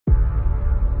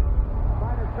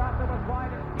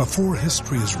Before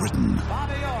history is written,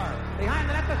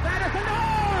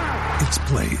 it's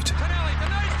played.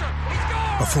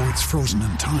 Before it's frozen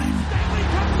in time,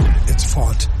 it's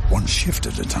fought one shift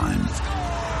at a time.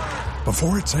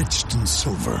 Before it's etched in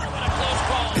silver,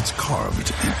 it's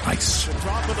carved in ice.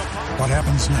 What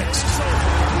happens next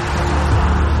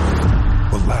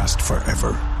will last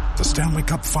forever. The Stanley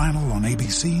Cup Final on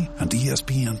ABC and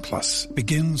ESPN Plus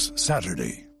begins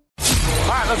Saturday.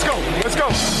 All right, let's go. Let's go.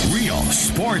 Real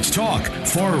sports talk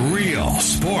for real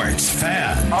sports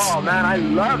fans. Oh, man, I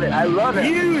love it. I love it.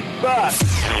 You suck.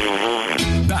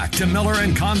 Back to Miller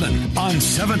and Condon on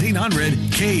 1700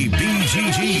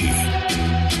 KBGG.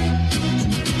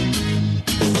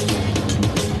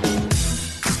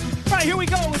 All right, here we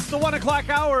go. It's the 1 o'clock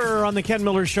hour on the Ken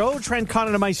Miller Show. Trent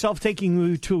Condon and myself taking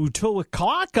you to 2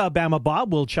 o'clock. Bama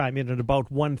Bob will chime in at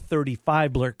about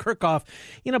 1:35. Blair Kirchhoff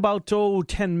in about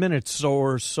 10 minutes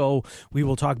or so. We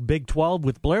will talk Big 12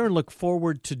 with Blair and look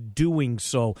forward to doing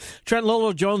so. Trent,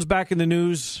 Lolo Jones back in the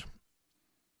news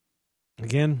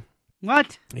again.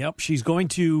 What? Yep, she's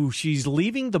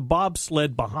leaving the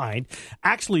bobsled behind.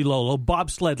 Actually, Lolo,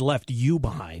 bobsled left you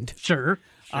behind. Sure.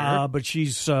 But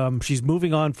she's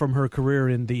moving on from her career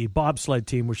in the bobsled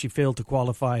team where she failed to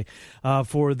qualify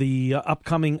for the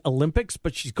upcoming Olympics.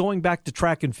 But she's going back to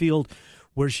track and field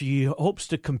where she hopes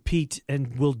to compete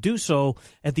and will do so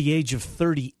at the age of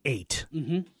 38.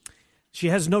 Mm-hmm. She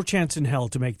has no chance in hell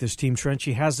to make this team, Trent.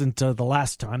 She hasn't the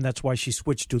last time. That's why she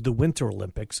switched to the Winter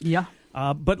Olympics. Yeah.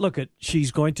 But look,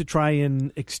 she's going to try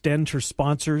and extend her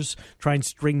sponsors, try and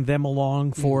string them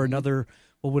along for another,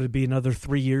 what would it be, another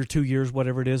 3 years, 2 years,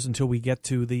 whatever it is, until we get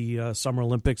to the Summer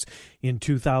Olympics in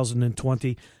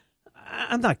 2020.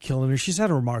 I'm not killing her. She's had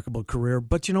a remarkable career,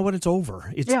 but you know what? It's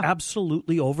over. It's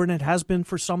absolutely over, and it has been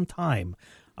for some time.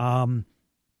 But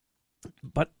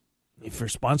if her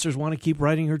sponsors want to keep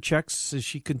writing her checks as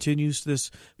she continues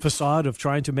this facade of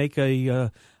trying to make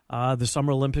the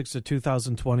Summer Olympics of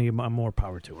 2020, more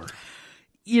power to her.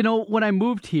 You know, when I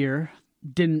moved here,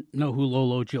 didn't know who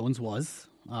Lolo Jones was.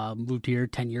 Moved here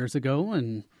 10 years ago,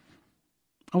 and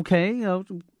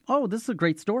this is a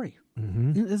great story.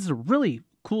 Mm-hmm. This is a really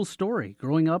cool story.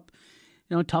 Growing up,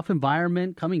 tough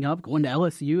environment, coming up, going to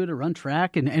LSU to run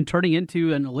track and turning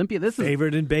into an Olympia.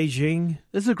 Favorite in Beijing.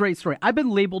 This is a great story. I've been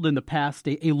labeled in the past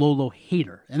a Lolo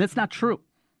hater, and that's not true.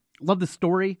 Love the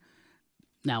story.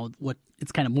 Now, what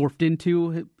it's kind of morphed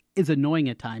into is annoying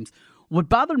at times. What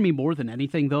bothered me more than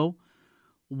anything, though,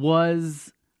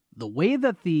 was the way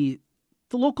that the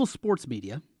local sports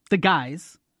media, the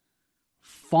guys,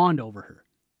 fawned over her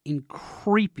in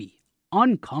creepy,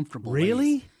 uncomfortable ways.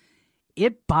 Really?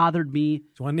 It bothered me. Do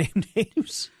you want to name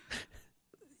names?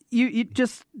 You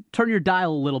just turn your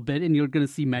dial a little bit, and you're going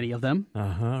to see many of them.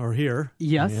 Or hear.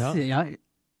 Yes, yeah.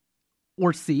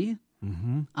 Or see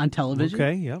on television.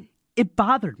 Okay, yep. It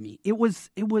bothered me. It was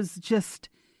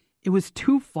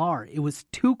too far. It was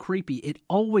too creepy. It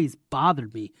always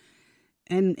bothered me.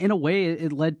 And in a way,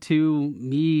 it led to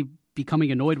me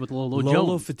becoming annoyed with Lolo Jones.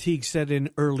 Lolo fatigue set in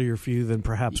earlier for you than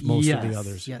perhaps most of the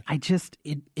others. Yeah,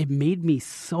 it made me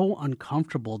so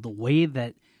uncomfortable the way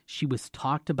that she was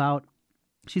talked about.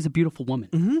 She's a beautiful woman.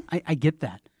 Mm-hmm. I get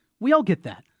that. We all get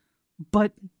that.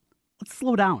 But let's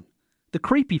slow down. The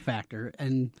creepy factor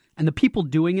and the people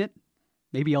doing it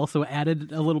maybe also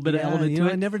added a little bit of element to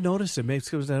it. I never noticed it. Maybe it's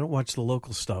because I don't watch the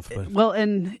local stuff. But. Well,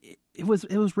 and it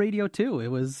was radio too. It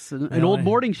was an old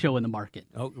morning show in the market.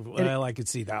 Oh, well, I could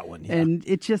see that one. Yeah. And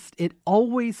it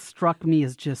always struck me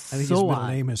as just I think so his middle odd.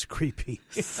 name is creepy.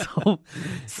 so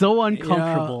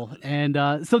uncomfortable. Yeah.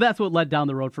 And so that's what led down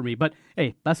the road for me. But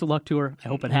hey, best of luck to her. I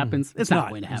hope it happens. It's not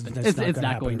going to happen. It's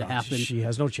not going to happen. She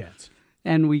has no chance.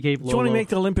 And we gave Lolo. Do you want to make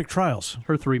the Olympic trials?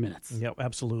 Her 3 minutes. Yep,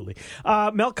 absolutely.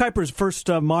 Mel Kiper's first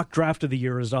mock draft of the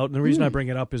year is out. And the reason I bring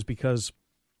it up is because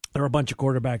there are a bunch of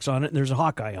quarterbacks on it, and there's a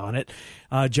Hawkeye on it.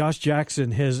 Josh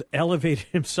Jackson has elevated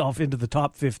himself into the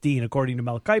top 15, according to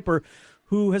Mel Kiper,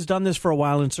 who has done this for a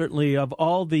while, and certainly of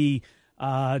all the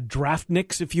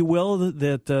draftniks, if you will,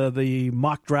 that the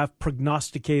mock draft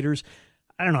prognosticators,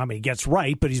 I don't know how many he gets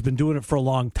right, but he's been doing it for a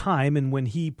long time, and when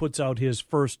he puts out his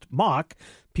first mock,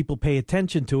 people pay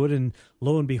attention to it, and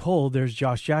lo and behold, there's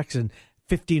Josh Jackson,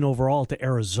 15 overall to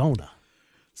Arizona.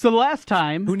 So the last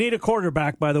time... Who need a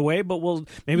quarterback, by the way, but we'll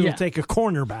take a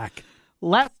cornerback.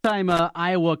 Last time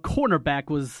Iowa cornerback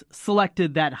was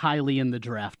selected that highly in the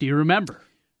draft. Do you remember?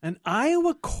 An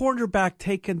Iowa cornerback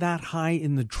taken that high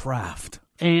in the draft.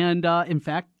 And, in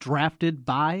fact, drafted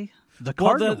by the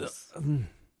Cardinals.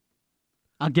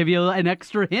 I'll give you an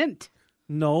extra hint.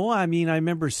 No, I mean, I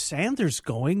remember Sanders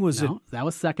going. That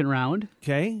was second round.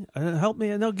 Okay. Help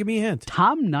me. No, give me a hint.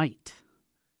 Tom Knight.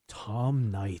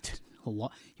 Tom Knight.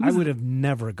 I would have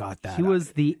never got that. He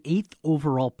was the 8th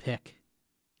overall pick.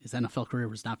 His NFL career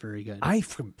was not very good. I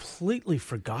completely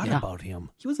forgot about him.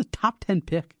 He was a top 10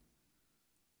 pick.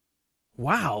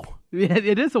 Wow.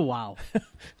 It is a wow.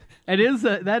 That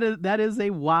is a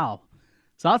wow.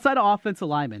 So outside of offensive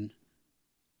linemen,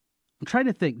 I'm trying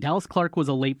to think. Dallas Clark was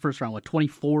a late first round,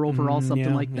 24 overall,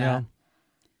 something like that. Yeah.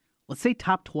 Let's say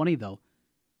top 20, though.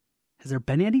 Has there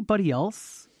been anybody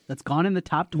else that's gone in the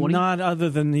top 20? Not other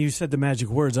than, you said the magic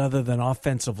words, other than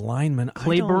offensive linemen.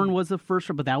 Claiborne was the first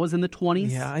round, but that was in the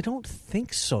 20s. Yeah, I don't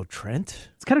think so, Trent.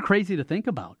 It's kind of crazy to think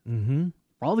about. Mm-hmm.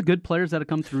 For all the good players that have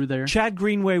come through there. Chad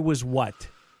Greenway was what?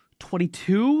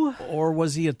 22? Or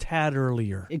was he a tad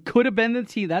earlier? It could have been the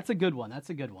T. That's a good one.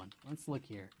 Let's look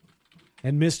here.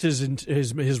 And missed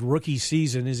his rookie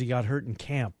season as he got hurt in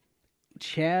camp.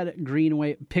 Chad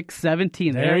Greenway, pick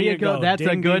 17. There you go. That's ding,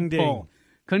 a good ding, pull. ding.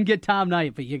 Couldn't get Tom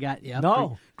Knight, but you got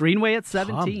Greenway at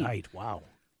 17. Tom Knight, wow.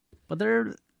 But there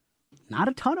are not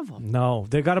a ton of them. No,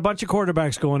 they got a bunch of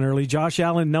quarterbacks going early. Josh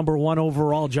Allen, number 1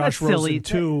 overall. Josh Rosen,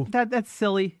 2. That's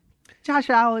silly. Josh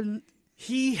Allen.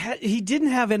 He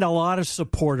didn't have a lot of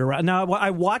support around. Now,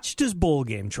 I watched his bowl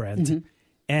game, Trent,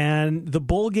 and the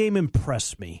bowl game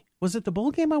impressed me. Was it the bowl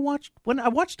game I watched? When I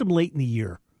watched him late in the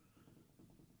year.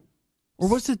 Or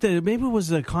was it maybe it was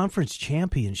the conference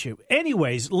championship?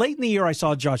 Anyways, late in the year I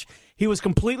saw Josh. He was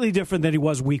completely different than he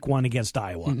was week 1 against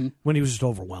Iowa when he was just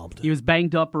overwhelmed. He was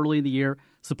banged up early in the year.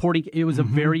 It was a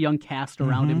very young cast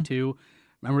around him, too.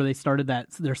 Remember, they started that.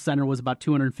 Their center was about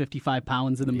 255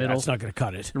 pounds in the middle. That's not going to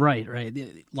cut it. Right.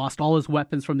 They lost all his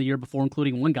weapons from the year before,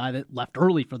 including one guy that left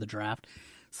early for the draft.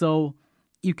 So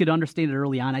you could understand it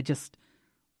early on. I just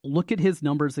look at his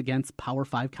numbers against Power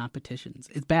 5 competitions.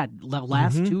 It's bad. The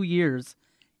last 2 years,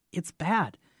 it's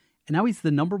bad. And now he's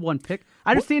the number 1 pick.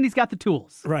 I understand he's got the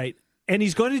tools. Right. And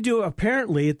he's going to do,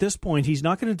 apparently, at this point, he's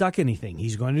not going to duck anything.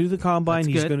 He's going to do the combine.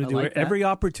 He's going to do every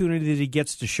opportunity that he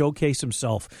gets to showcase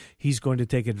himself. He's going to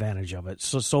take advantage of it.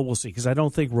 So we'll see, because I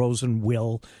don't think Rosen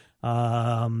will.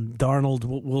 Darnold,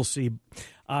 we'll see.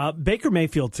 Baker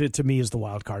Mayfield, to me, is the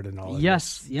wild card in all of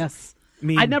this. Yes.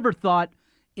 I never thought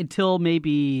until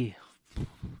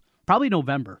probably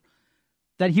November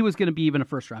that he was going to be even a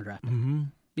first-round draft pick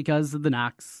because of the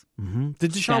knocks.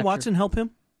 Did Deshaun Watson help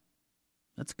him?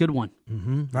 That's a good one,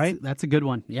 right? That's a good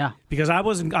one, yeah. Because I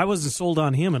wasn't sold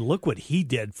on him, and look what he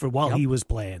did while he was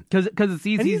playing. Because it's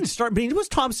easy. And he didn't start. It was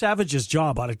Tom Savage's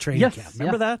job out of training camp.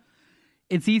 Remember that?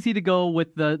 It's easy to go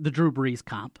with the Drew Brees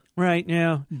comp, right?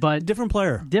 Yeah, but different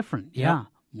player, yeah.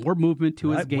 More movement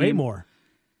to his game, way more.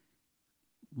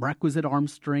 Requisite arm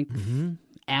strength,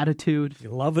 attitude. You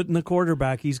love it in the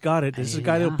quarterback. He's got it. This is a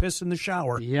guy that'll piss in the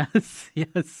shower. Yes.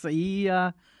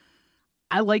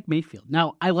 I like Mayfield.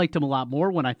 Now, I liked him a lot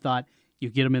more when I thought you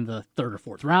get him in the 3rd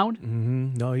or 4th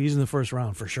round. No, he's in the 1st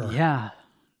round for sure. Yeah.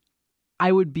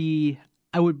 I would be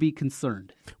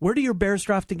concerned. Where do your Bears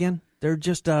draft again? They're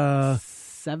just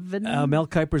 7. Mel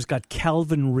Kiper's got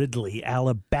Calvin Ridley,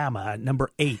 Alabama, at number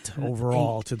 8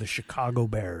 overall to the Chicago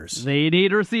Bears. They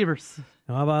need receivers.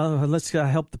 How about, let's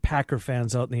help the Packer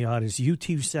fans out in the audience. UT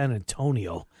San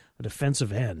Antonio, a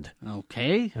defensive end.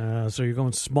 Okay. So you're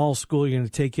going small school. You're going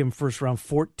to take him 1st round,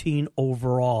 14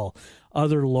 overall.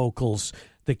 Other locals,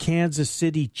 the Kansas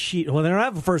City Chiefs. Well, they don't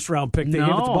have a 1st round pick. They give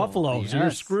it to Buffalo, so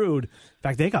you're screwed. In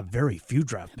fact, they got very few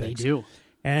draft picks. They do.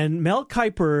 And Mel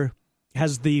Kiper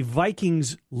has the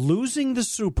Vikings losing the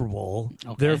Super Bowl,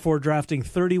 therefore drafting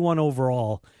 31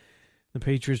 overall. The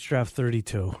Patriots draft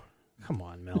 32. Come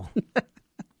on, Mel.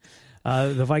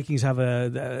 The Vikings have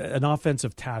an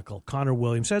offensive tackle, Connor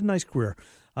Williams. Had a nice career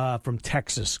from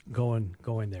Texas going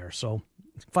there. So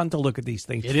it's fun to look at these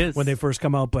things when they first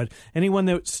come out. But anyone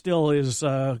that still is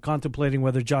contemplating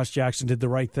whether Josh Jackson did the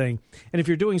right thing, and if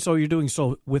you're doing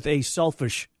so with a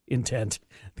selfish intent,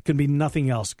 it can be nothing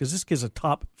else, because this kid's a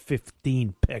top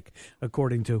 15 pick,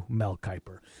 according to Mel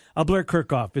Kiper. Blair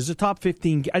Kirchhoff is a top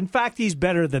 15. In fact, he's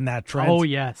better than that, Trent. Oh,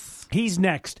 yes. He's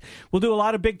next. We'll do a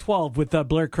lot of Big 12 with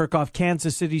Blair Kirchhoff,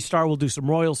 Kansas City Star. We'll do some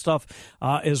Royal stuff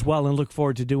as well, and look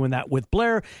forward to doing that with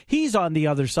Blair. He's on the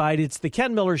other side. It's the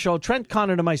Ken Miller Show. Trent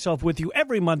Connon and myself with you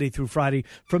every Monday through Friday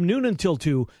from noon until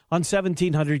 2 on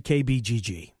 1700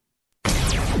 KBGG.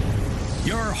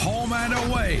 Your home and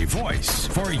away voice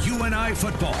for UNI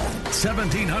football.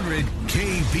 1700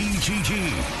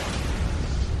 KBGG.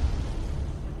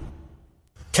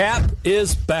 Cap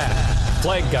is back.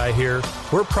 Flag Guy here.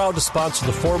 We're proud to sponsor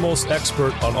the foremost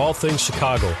expert on all things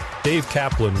Chicago, Dave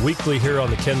Kaplan, weekly here on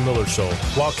the Ken Miller Show.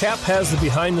 While Cap has the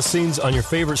behind the scenes on your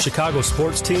favorite Chicago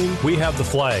sports team, we have the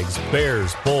flags,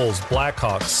 Bears, Bulls,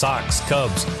 Blackhawks, Sox,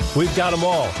 Cubs. We've got them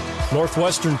all.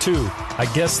 Northwestern too.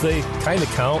 I guess they kind of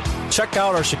count. Check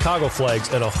out our Chicago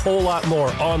flags and a whole lot more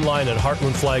online at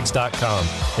heartlandflags.com.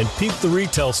 And peep the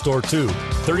retail store too,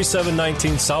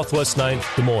 3719 Southwest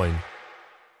 9th, Des Moines.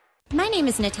 My name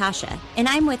is Natasha, and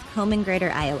I'm with Home in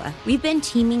Greater Iowa. We've been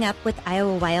teaming up with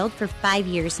Iowa Wild for 5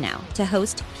 years now to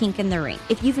host Pink in the Ring.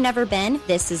 If you've never been,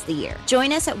 this is the year.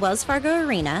 Join us at Wells Fargo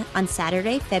Arena on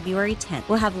Saturday, February 10th.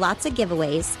 We'll have lots of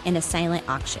giveaways and a silent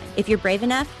auction. If you're brave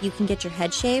enough, you can get your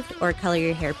head shaved or color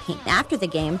your hair pink. After the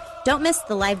game, don't miss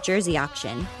the live jersey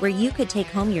auction, where you could take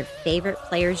home your favorite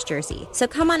player's jersey. So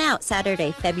come on out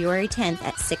Saturday, February 10th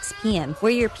at 6 p.m.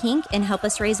 Wear your pink and help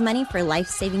us raise money for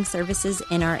life-saving services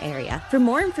in our area. For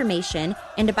more information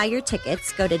and to buy your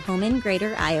tickets, go to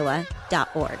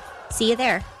homeinGreaterIowa.org. See you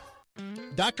there.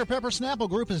 Dr. Pepper Snapple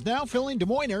Group is now filling Des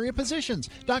Moines area positions.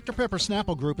 Dr. Pepper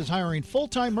Snapple Group is hiring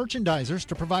full-time merchandisers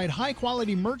to provide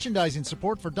high-quality merchandising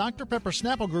support for Dr. Pepper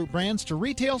Snapple Group brands to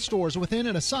retail stores within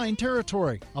an assigned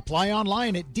territory. Apply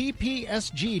online at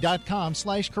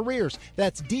dpsg.com/careers.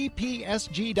 That's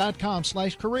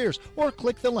dpsg.com/careers, or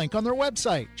click the link on their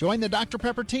website. Join the Dr.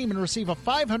 Pepper team and receive a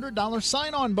 $500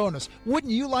 sign-on bonus.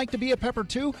 Wouldn't you like to be a Pepper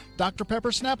too? Dr.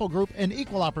 Pepper Snapple Group, an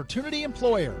equal opportunity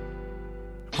employer.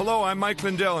 Hello, I'm Mike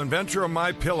Lindell, inventor of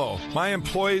MyPillow. My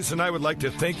employees and I would like to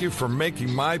thank you for making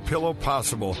MyPillow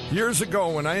possible. Years ago,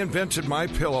 when I invented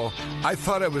MyPillow, I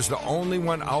thought I was the only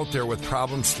one out there with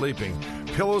problems sleeping.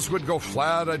 Pillows would go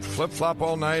flat, I'd flip-flop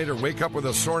all night, or wake up with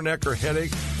a sore neck or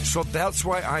headache. So that's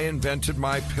why I invented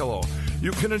MyPillow.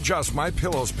 You can adjust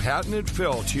MyPillow's patented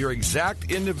fill to your exact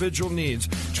individual needs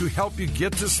to help you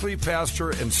get to sleep faster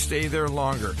and stay there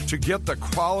longer, to get the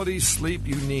quality sleep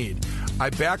you need. I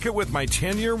back it with my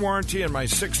 10-year warranty and my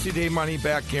 60-day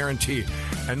money-back guarantee.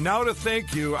 And now to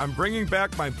thank you, I'm bringing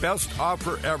back my best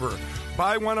offer ever.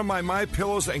 Buy one of my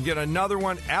MyPillows and get another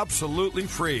one absolutely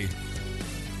free.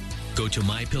 Go to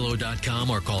MyPillow.com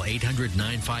or call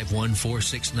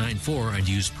 800-951-4694 and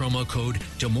use promo code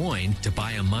Des Moines to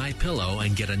buy a MyPillow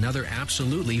and get another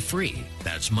absolutely free.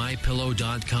 That's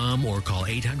MyPillow.com or call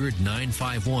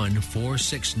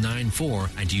 800-951-4694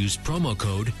 and use promo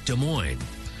code Des Moines.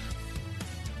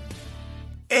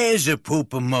 There's a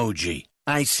poop emoji.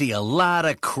 I see a lot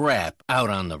of crap out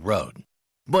on the road.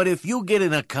 But if you get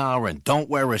in a car and don't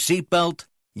wear a seatbelt,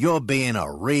 you're being a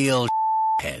real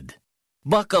head.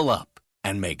 Buckle up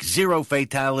and make zero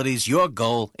fatalities your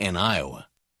goal in Iowa.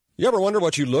 You ever wonder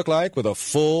what you look like with a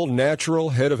full,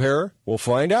 natural head of hair? Well,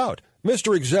 find out.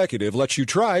 Mr. Executive lets you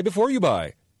try before you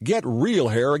buy. Get real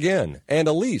hair again and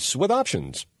a lease with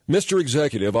options. Mr.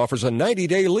 Executive offers a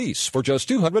 90-day lease for just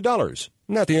 $200.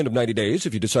 And at the end of 90 days,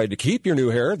 if you decide to keep your new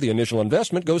hair, the initial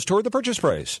investment goes toward the purchase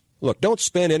price. Look, don't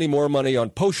spend any more money on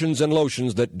potions and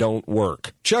lotions that don't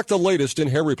work. Check the latest in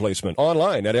hair replacement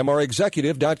online at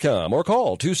mrexecutive.com or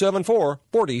call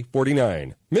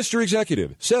 274-4049. Mr.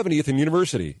 Executive, 70th and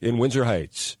University in Windsor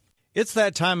Heights. It's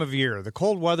that time of year. The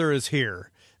cold weather is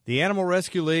here. The Animal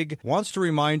Rescue League wants to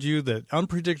remind you that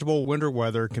unpredictable winter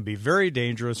weather can be very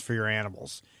dangerous for your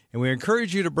animals, and we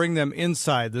encourage you to bring them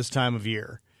inside this time of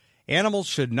year. Animals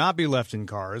should not be left in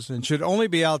cars and should only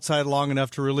be outside long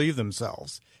enough to relieve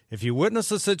themselves. If you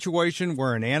witness a situation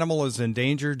where an animal is in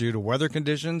danger due to weather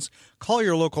conditions, call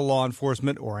your local law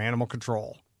enforcement or animal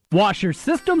control. Washer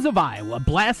Systems of Iowa,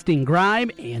 blasting grime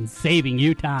and saving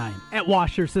you time. At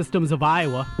Washer Systems of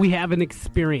Iowa, we have an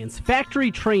experienced,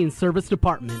 factory-trained service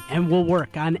department and will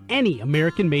work on any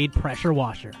American-made pressure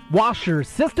washer. Washer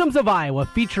Systems of Iowa,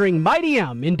 featuring Mighty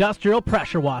M industrial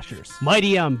pressure washers.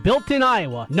 Mighty M, built in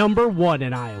Iowa, #1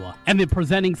 in Iowa. And the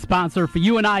presenting sponsor for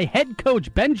you and I, head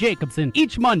coach Ben Jacobson,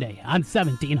 each Monday on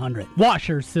 1700.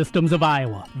 Washer Systems of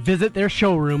Iowa. Visit their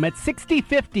showroom at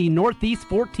 6050 Northeast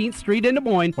 14th Street in Des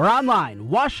Moines, or online,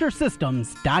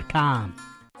 washersystems.com.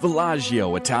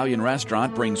 Villaggio Italian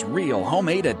Restaurant brings real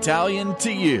homemade Italian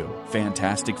to you.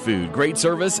 Fantastic food, great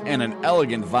service, and an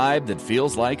elegant vibe that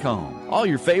feels like home. All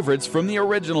your favorites from the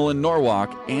original in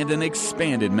Norwalk and an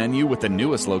expanded menu with the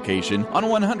newest location on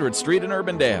 100th Street in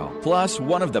Urbandale. Plus,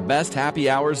 one of the best happy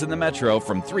hours in the metro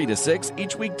from 3 to 6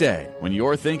 each weekday. When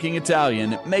you're thinking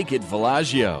Italian, make it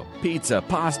Villaggio. Pizza,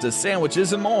 pasta,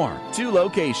 sandwiches, and more. 2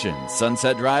 locations,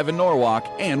 Sunset Drive in Norwalk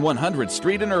and 100th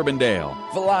Street in Urbandale.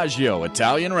 Villaggio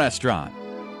Italian Restaurant.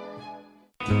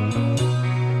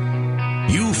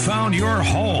 You found your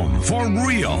home for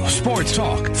real sports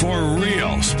talk for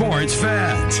real sports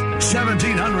fans.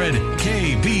 1700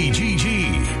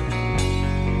 KBGG.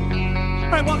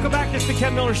 All right, welcome back. It's the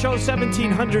Ken Miller Show,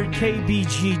 1700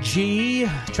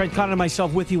 KBGG. Trent Conn and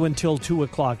myself with you until 2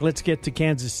 o'clock. Let's get to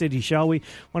Kansas City, shall we?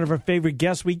 One of our favorite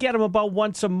guests. We get him about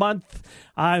once a month,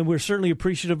 and we're certainly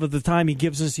appreciative of the time he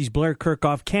gives us. He's Blair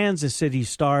Kirchhoff, Kansas City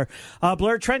Star.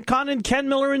 Blair, Trent Conn and Ken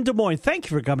Miller in Des Moines.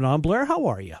 Thank you for coming on, Blair. How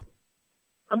are you?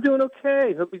 I'm doing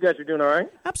okay. Hope you guys are doing all right.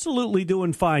 Absolutely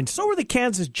doing fine. So are the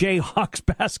Kansas Jayhawks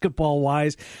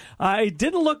basketball-wise. It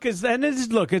didn't look as... And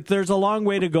there's a long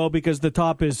way to go because the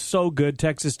top is so good.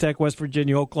 Texas Tech, West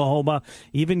Virginia, Oklahoma,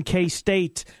 even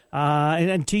K-State.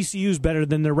 And TCU's better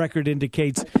than their record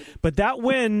indicates. But that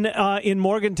win in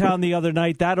Morgantown the other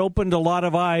night, that opened a lot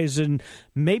of eyes, and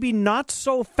maybe not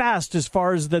so fast as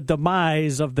far as the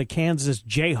demise of the Kansas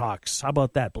Jayhawks. How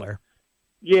about that, Blair?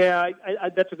 Yeah, I,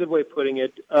 that's a good way of putting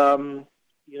it.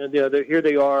 Here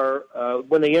they are.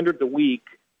 When they entered the week,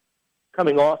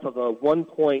 coming off of a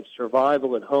 1-point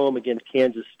survival at home against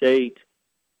Kansas State,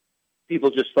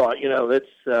 people just thought,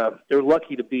 they're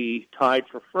lucky to be tied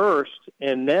for first.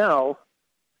 And now,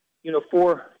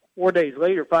 5 days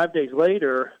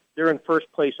later, they're in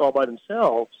first place all by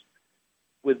themselves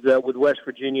with West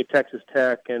Virginia, Texas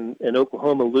Tech, and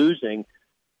Oklahoma losing.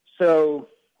 So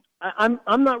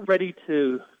I'm not ready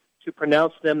to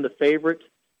pronounce them the favorite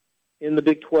in the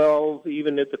Big 12,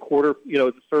 even at the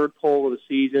the third poll of the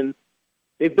season.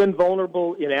 They've been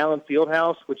vulnerable in Allen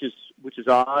Fieldhouse, which is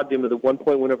odd. The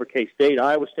 1-point win over K-State.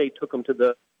 Iowa State took them to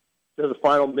the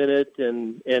final minute,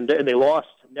 and they lost.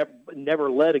 Never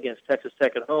led against Texas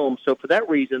Tech at home. So for that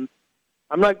reason,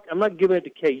 I'm not giving it to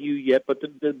KU yet, but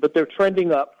they're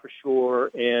trending up for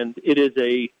sure, and it is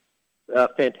a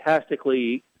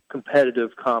fantastically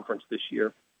competitive conference this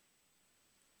year.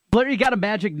 Blair, you got a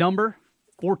magic number: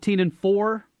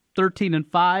 14-4,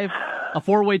 13-5, a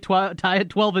four-way tie at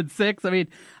 12-6. I mean,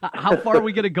 how far are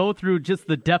we going to go through just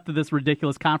the depth of this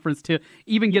ridiculous conference to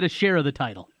even get a share of the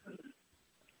title?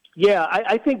 Yeah,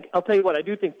 I think I'll tell you what. I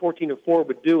do think 14-4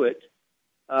 would do it,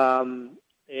 and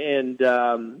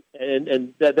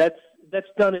that's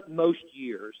done it most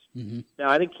years. Mm-hmm. Now,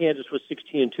 I think Kansas was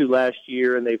 16-2 last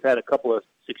year, and they've had a couple of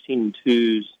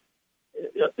 16-2s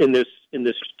in this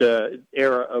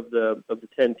era of the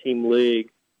 10-team league.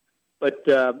 But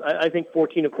I think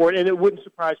 14-4, and it wouldn't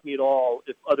surprise me at all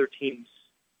if other teams,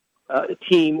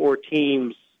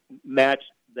 teams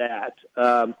matched that.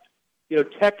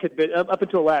 Tech had been up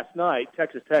until last night.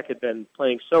 Texas Tech had been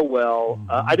playing so well.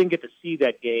 Mm-hmm. I didn't get to see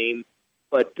that game,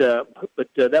 but that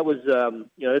was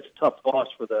it's a tough loss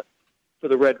for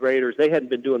the Red Raiders. They hadn't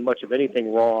been doing much of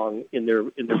anything wrong in their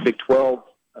Big 12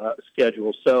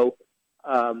 schedule. So,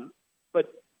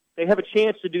 but they have a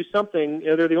chance to do something.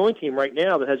 They're the only team right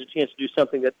now that has a chance to do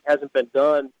something that hasn't been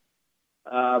done.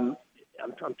 I'm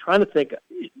trying to think,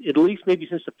 at least maybe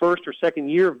since the first or second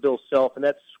year of Bill Self, and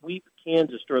that's sweep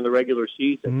Kansas during the regular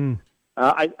season.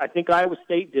 I think Iowa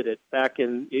State did it back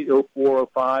in 04,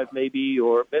 05 maybe,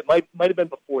 or it might have been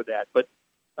before that. But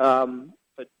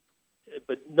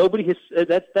nobody has.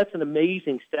 That's an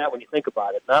amazing stat when you think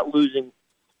about it. Not losing,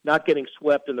 not getting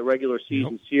swept in the regular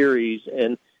season series,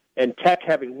 and Tech,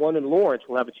 having won in Lawrence,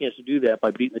 will have a chance to do that by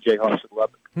beating the Jayhawks in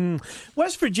Lubbock.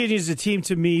 West Virginia is a team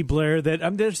to me, Blair,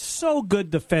 that they're so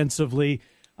good defensively,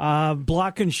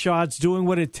 blocking shots, doing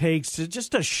what it takes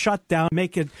to shut down,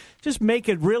 make it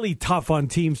really tough on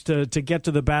teams to get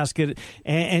to the basket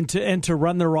and to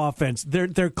run their offense. They're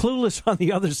clueless on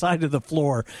the other side of the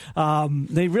floor.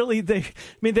 They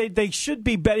should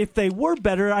be better. If they were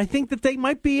better, I think that they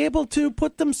might be able to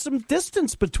put them some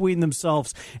distance between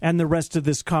themselves and the rest of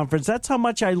this conference. That's how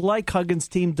much I like Huggins'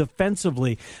 team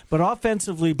defensively, but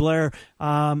offensively, Blair,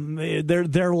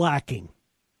 they're lacking.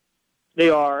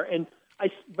 They are,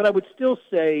 but I would still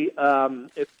say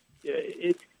if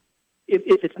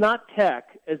it's not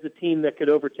Tech as the team that could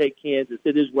overtake Kansas,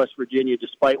 it is West Virginia,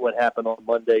 despite what happened on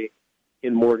Monday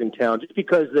in Morgantown. Just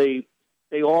because they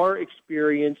are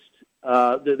experienced,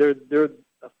 they're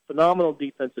a phenomenal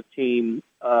defensive team.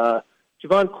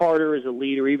 Javon Carter is a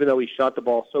leader, even though he shot the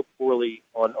ball so poorly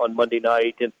on Monday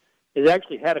night, and has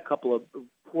actually had a couple of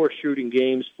poor shooting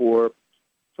games for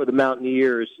the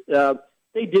Mountaineers.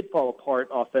 They did fall apart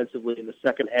offensively in the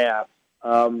second half.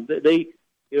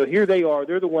 Here they are.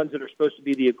 They're the ones that are supposed to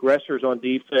be the aggressors on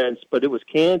defense, but it was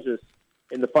Kansas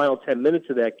in the final 10 minutes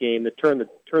of that game that turned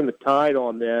the tide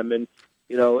on them. And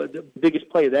the biggest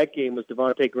play of that game was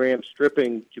Devontae Graham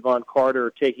stripping Javon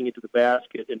Carter, taking it to the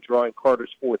basket, and drawing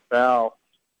Carter's fourth foul,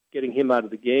 getting him out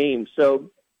of the game.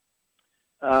 So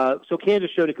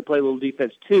Kansas showed it could play a little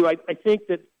defense too. I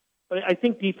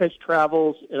think defense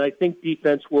travels, and I think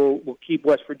defense will keep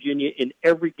West Virginia in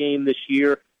every game this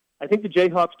year. I think the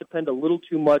Jayhawks depend a little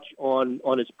too much on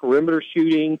its perimeter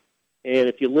shooting. And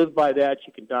if you live by that,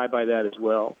 you can die by that as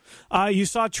well. You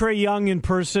saw Trae Young in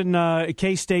person.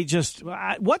 K-State just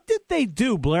what did they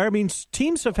do, Blair? I mean,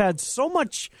 teams have had so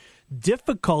much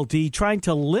difficulty trying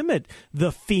to limit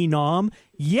the phenom,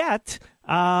 yet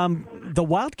the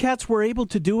Wildcats were able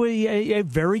to do a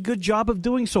very good job of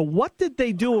doing so. What did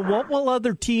they do, and what will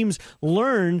other teams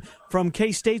learn from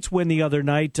K-State's win the other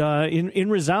night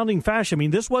in resounding fashion? I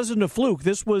mean, this wasn't a fluke.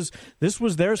 This was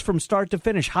theirs from start to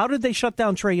finish. How did they shut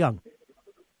down Trae Young?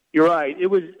 You're right. It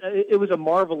was a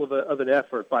marvel of an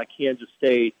effort by Kansas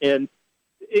State. And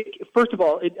first of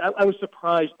all, I was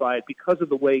surprised by it because of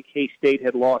the way K-State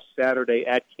had lost Saturday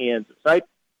at Kansas.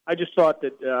 I just thought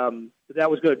that that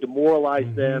was going to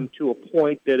demoralize them to a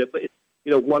point that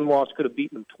one loss could have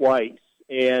beaten them twice.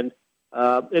 And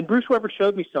Bruce Weber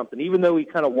showed me something, even though he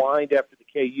kind of whined after the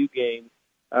KU game.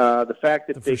 The fact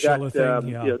that they got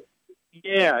the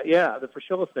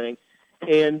Fraschilla thing.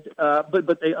 And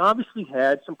but they obviously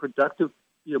had some productive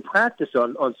practice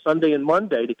on Sunday and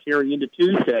Monday to carry into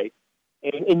Tuesday.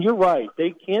 And you're right.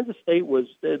 Kansas State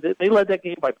they led that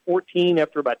game by 14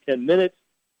 after about 10 minutes.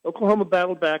 Oklahoma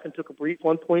battled back and took a brief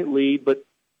 1-point lead, but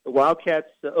the Wildcats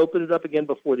opened it up again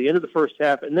before the end of the first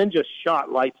half, and then just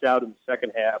shot lights out in the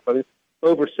second half. I mean,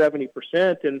 over 70%.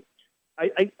 And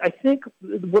I think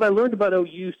what I learned about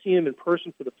OU, seeing them in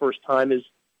person for the first time, is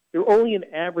they're only an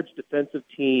average defensive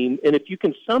team, and if you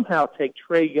can somehow take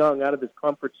Trae Young out of his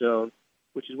comfort zone,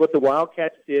 which is what the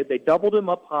Wildcats did, they doubled him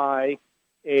up high,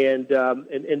 and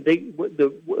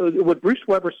what Bruce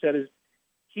Weber said is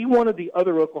he wanted the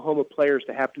other Oklahoma players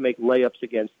to have to make layups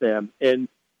against them, and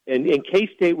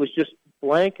K-State was just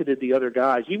blanketed the other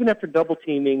guys. Even after double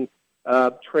teaming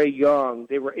Trae Young,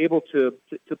 they were able to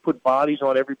put bodies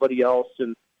on everybody else,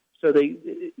 and so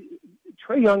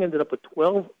Trae Young ended up with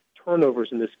 12 turnovers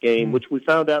in this game, which we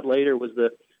found out later was the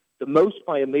most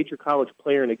by a major college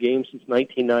player in a game since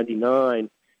 1999.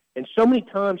 And so many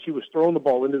times he was throwing the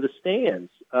ball into the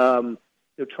stands,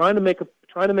 trying to make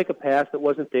a pass that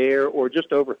wasn't there, or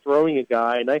just overthrowing a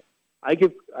guy. And I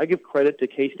give credit to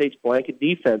K-State's blanket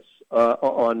defense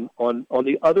on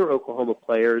the other Oklahoma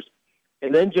players,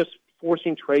 and then just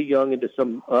forcing Trae Young into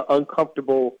some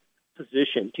uncomfortable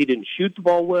positions. He didn't shoot the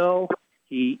ball well.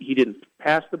 He didn't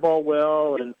pass the ball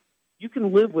well, and you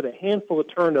can live with a handful of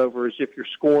turnovers if you're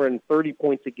scoring 30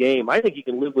 points a game. I think you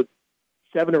can live with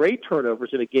 7 or 8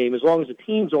 turnovers in a game as long as the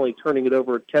team's only turning it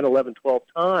over 10, 11, 12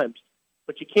 times.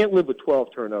 But you can't live with 12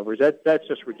 turnovers. That's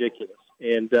just ridiculous.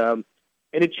 And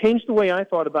it changed the way I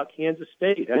thought about Kansas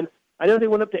State. And I know they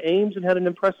went up to Ames and had an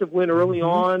impressive win early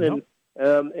on, and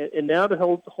now to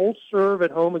hold serve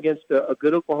at home against a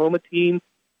good Oklahoma team,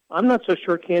 I'm not so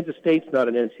sure Kansas State's not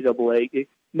an NCAA,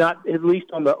 not at least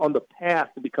on the path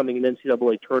to becoming an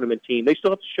NCAA tournament team. They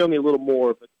still have to show me a little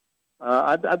more, but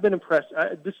I've been impressed.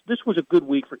 This was a good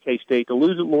week for K-State to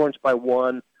lose at Lawrence by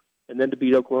 1, and then to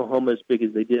beat Oklahoma as big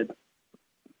as they did.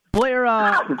 Blair,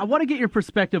 I want to get your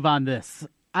perspective on this.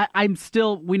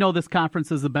 We know this conference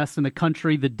is the best in the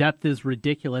country. The depth is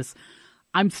ridiculous.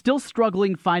 I'm still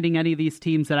struggling finding any of these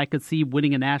teams that I could see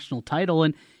winning a national title.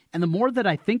 And the more that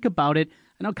I think about it,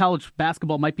 I know college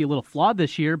basketball might be a little flawed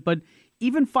this year, but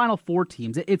even Final Four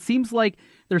teams, it seems like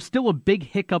there's still a big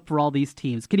hiccup for all these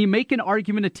teams. Can you make an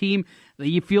argument a team that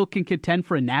you feel can contend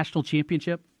for a national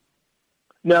championship?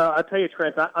 No, I'll tell you,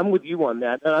 Trent, I'm with you on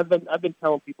that. And I've been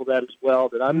telling people that as well,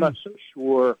 that I'm not so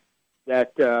sure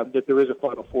that there is a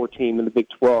Final Four team in the Big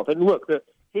 12. And look, the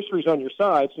history's on your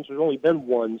side since there's only been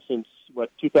one since,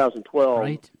 2012,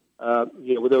 right?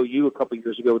 With OU a couple of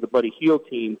years ago with the Buddy Hield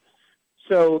team.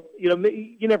 So, you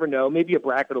never know. Maybe a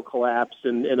bracket will collapse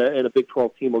and a Big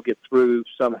 12 team will get through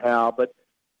somehow. But,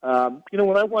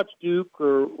 when I watch Duke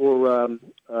or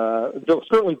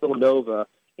certainly Villanova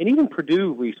and even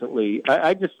Purdue recently,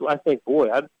 I think, boy,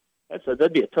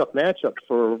 that'd be a tough matchup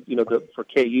for for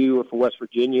KU or for West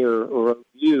Virginia or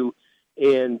OU.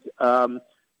 And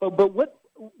but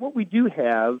what we do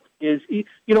have is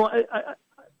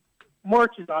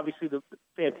March is obviously the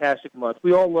fantastic month.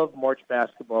 We all love March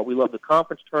basketball. We love the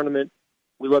conference tournament.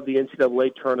 We love the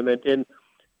NCAA tournament. And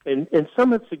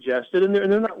some have suggested, and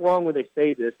they're not wrong when they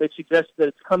say this, they've suggested that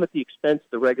it's come at the expense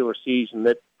of the regular season,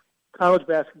 that college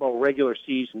basketball regular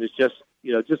season is just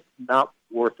not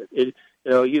worth it.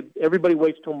 Everybody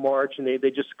waits till March, and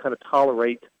they just kind of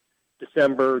tolerate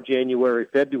December, January,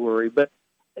 February. But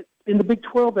in the Big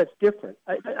 12, that's different.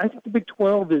 I think the Big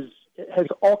 12 has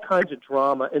all kinds of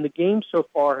drama, and the games so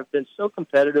far have been so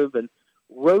competitive, and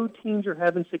road teams are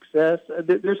having success.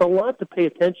 There's a lot to pay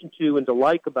attention to and to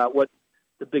like about what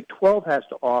the Big 12 has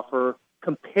to offer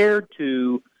compared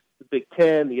to the Big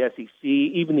 10, the SEC,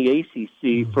 even the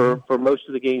ACC for most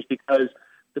of the games, because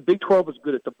the Big 12 is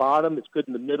good at the bottom, it's good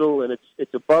in the middle, and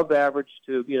it's above average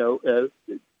to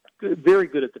very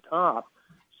good at the top.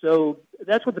 So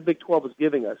that's what the Big 12 is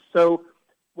giving us. So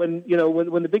when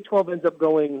the Big 12 ends up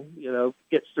going,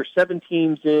 gets their 7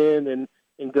 teams in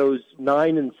and goes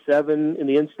 9-7 in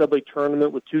the NCAA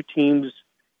tournament with 2 teams,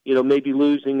 maybe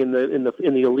losing in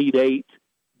the Elite 8,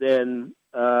 then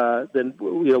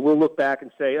we'll look back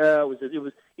and say, it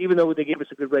was even though they gave us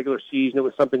a good regular season, it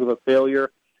was something of a failure.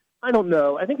 I don't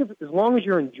know. I think as long as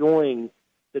you're enjoying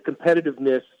the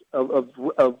competitiveness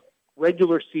of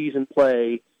regular season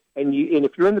play, and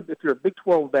if you're a Big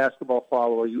 12 basketball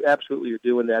follower, you absolutely are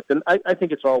doing that. Then I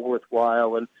think it's all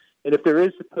worthwhile. And if there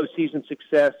is postseason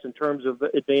success in terms of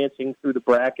advancing through the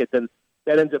bracket, then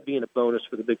that ends up being a bonus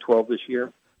for the Big 12 this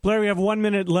year. Blair, we have 1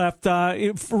 minute left.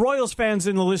 For Royals fans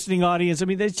in the listening audience, I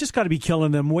mean, they've just got to be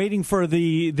killing them, waiting for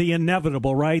the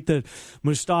inevitable, right? That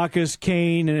Moustakas,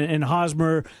 Kane, and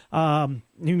Hosmer,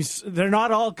 they're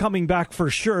not all coming back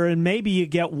for sure, and maybe you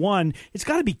get one. It's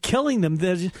got to be killing them.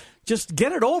 Just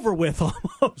get it over with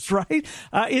almost, right?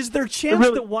 Is there a chance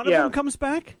that one of them comes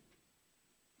back?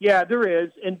 Yeah, there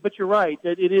is, but you're right.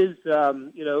 That it is,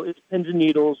 it's pins and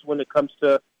needles when it comes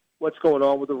to what's going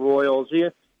on with the Royals.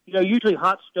 Usually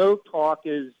hot stove talk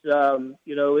is, you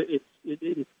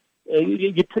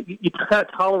kind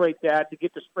of tolerate that to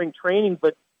get to spring training,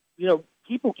 but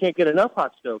people can't get enough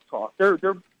hot stove talk. They're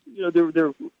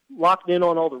locked in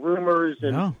on all the rumors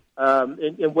and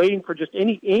waiting for just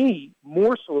any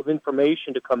morsel of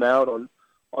information to come out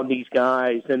on these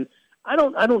guys. And I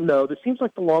don't know. It seems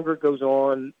like the longer it goes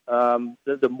on,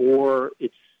 the more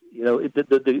it's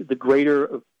the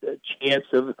greater chance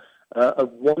of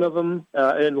one of them,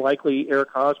 and likely Eric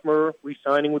Hosmer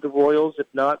re-signing with the Royals, if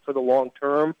not for the long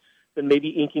term, then maybe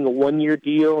inking a 1-year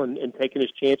deal and taking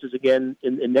his chances again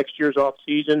in next year's off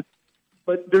season.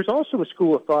 But there's also a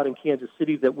school of thought in Kansas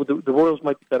City that the Royals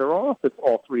might be better off if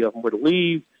all 3 of them were to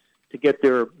leave to get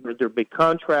their big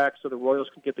contracts, so the Royals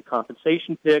can get the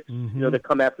compensation picks, that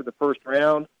come after the first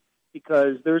round.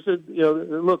 Because there's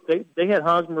look, they had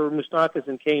Hosmer, Moustakas,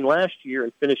 and Kane last year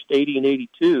and finished 80 and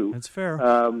 82. That's fair.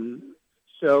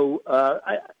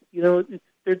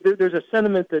 There's a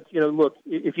sentiment that look,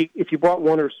 if you brought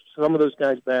one or some of those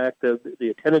guys back, the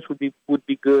attendance would be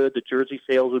good, the jersey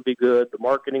sales would be good, the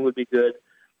marketing would be good.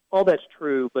 All that's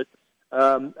true, but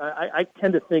I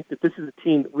tend to think that this is a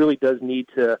team that really does need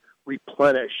to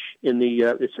replenish in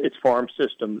the its farm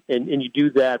system, and you do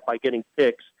that by getting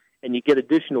picks. And you get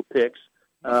additional picks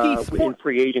in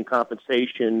free agent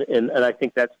compensation, and I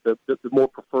think that's the more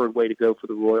preferred way to go for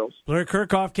the Royals. Blair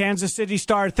Kerkhoff, Kansas City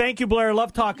Star. Thank you, Blair.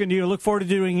 Love talking to you. Look forward to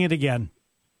doing it again.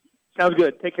 Sounds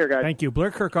good. Take care, guys. Thank you.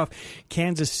 Blair Kerkhoff,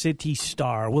 Kansas City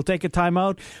Star. We'll take a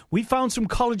timeout. We found some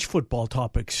college football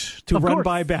topics to run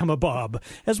by Bama Bob,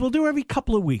 as we'll do every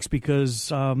couple of weeks, because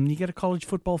you get a college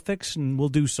football fix, and we'll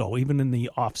do so even in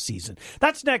the off season.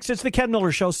 That's next. It's the Ken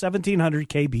Miller Show, 1700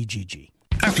 KBGG.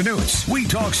 Afternoons, we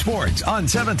talk sports on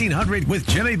 1700 with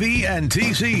Jimmy B and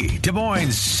TC, Des Moines'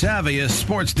 savviest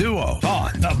sports duo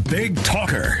on the Big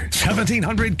Talker,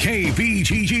 1700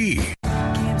 KBGG.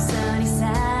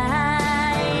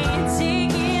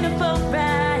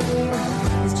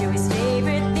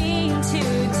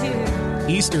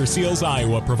 Easter Seals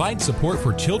Iowa provides support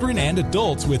for children and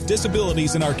adults with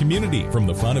disabilities in our community. From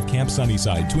the fun of Camp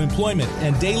Sunnyside to employment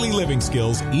and daily living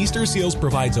skills, Easter Seals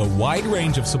provides a wide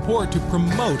range of support to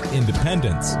promote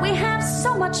independence. We have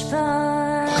so much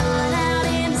fun out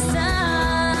in the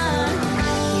sun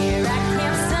here at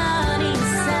Camp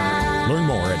Sunnyside. Learn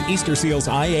more at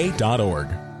eastersealsia.org.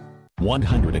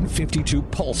 152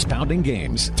 pulse-pounding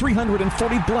games,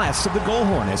 340 blasts of the goal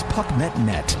horn as puck met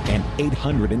net, and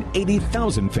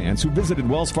 880,000 fans who visited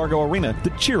Wells Fargo Arena to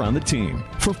cheer on the team.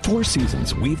 For 4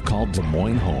 seasons, we've called Des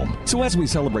Moines home. So as we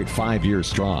celebrate 5 years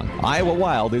strong, Iowa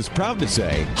Wild is proud to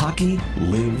say, hockey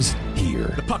lives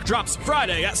here. The puck drops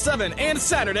Friday at 7 and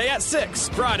Saturday at 6.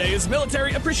 Friday is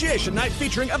Military Appreciation Night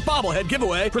featuring a bobblehead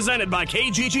giveaway presented by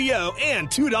KGGO and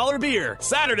 $2 beer.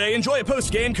 Saturday, enjoy a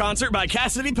post-game concert by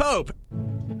Cassidy Pope.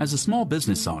 As a small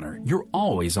business owner, you're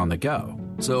always on the go.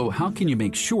 So how can you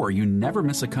make sure you never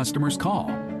miss a customer's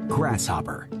call?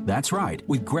 Grasshopper. That's right.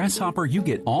 With Grasshopper, you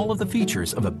get all of the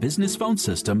features of a business phone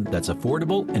system that's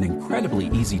affordable and incredibly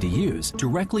easy to use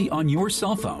directly on your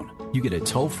cell phone. You get a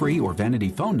toll-free or vanity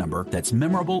phone number that's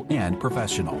memorable and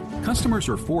professional. Customers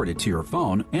are forwarded to your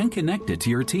phone and connected to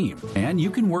your team. And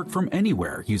you can work from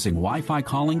anywhere using Wi-Fi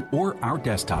calling or our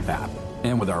desktop app.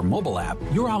 And with our mobile app,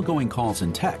 your outgoing calls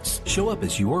and texts show up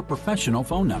as your professional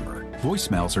phone number.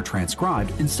 Voicemails are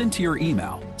transcribed and sent to your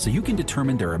email so you can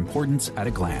determine their importance at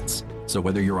a glance. So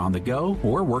whether you're on the go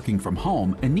or working from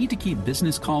home and need to keep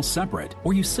business calls separate,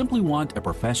 or you simply want a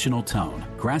professional tone,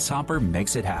 Grasshopper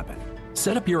makes it happen.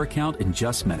 Set up your account in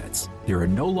just minutes. There are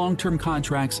no long-term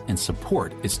contracts and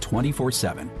support is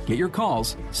 24/7. Get your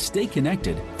calls, stay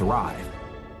connected, thrive.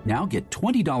 Now get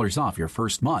 $20 off your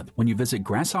first month when you visit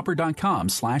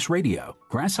grasshopper.com/radio.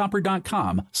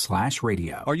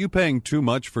 Grasshopper.com/radio. Are you paying too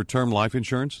much for term life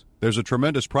insurance? There's a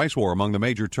tremendous price war among the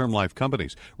major term life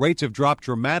companies. Rates have dropped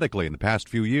dramatically in the past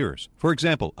few years. For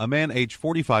example, a man age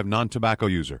 45 non-tobacco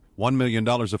user, $1 million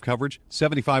of coverage,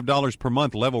 $75 per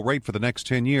month level rate for the next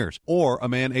 10 years. Or a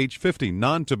man age 50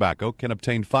 non-tobacco can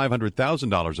obtain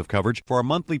 $500,000 of coverage for a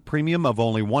monthly premium of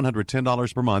only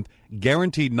 $110 per month,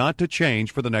 guaranteed not to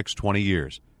change for the next 20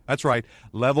 years. That's right,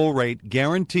 level rate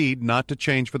guaranteed not to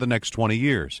change for the next 20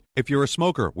 years. If you're a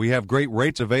smoker, we have great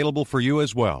rates available for you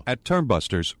as well. At Term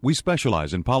Busters, we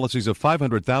specialize in policies of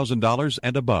 $500,000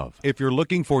 and above. If you're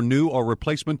looking for new or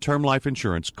replacement term life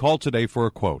insurance, call today for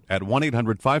a quote at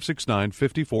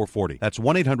 1-800-569-5440. That's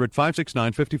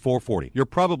 1-800-569-5440. You're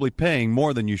probably paying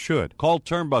more than you should. Call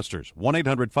Term Busters,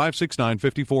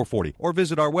 1-800-569-5440, or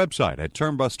visit our website at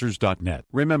termbusters.net.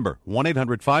 Remember,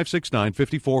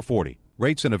 1-800-569-5440.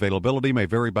 Rates and availability may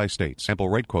vary by state. Sample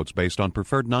rate quotes based on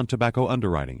preferred non-tobacco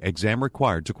underwriting. Exam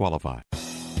required to qualify.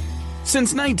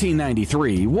 Since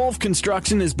 1993, Wolf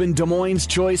Construction has been Des Moines'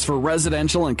 choice for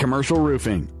residential and commercial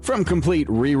roofing. From complete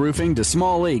re-roofing to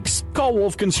small leaks, call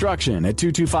Wolf Construction at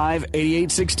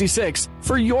 225-8866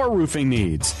 for your roofing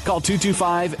needs. Call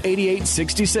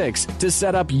 225-8866 to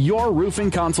set up your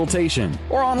roofing consultation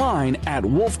or online at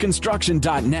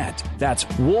wolfconstruction.net. That's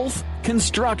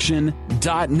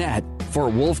wolfconstruction.net for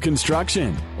Wolf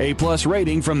Construction. A+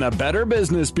 rating from the Better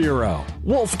Business Bureau.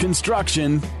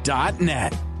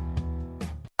 wolfconstruction.net.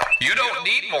 You don't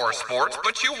need more sports,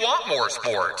 but you want more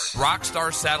sports.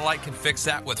 Rockstar Satellite can fix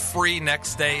that with free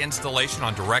next-day installation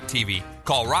on DirecTV.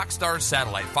 Call Rockstar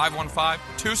Satellite,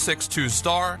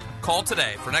 515-262-STAR. Call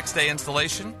today for next-day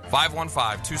installation,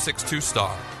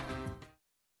 515-262-STAR.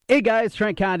 Hey guys,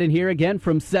 Trent Condon here again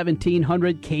from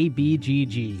 1700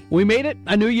 KBGG. We made it,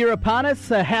 a new year upon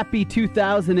us, a happy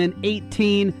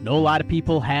 2018. Know a lot of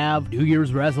people have New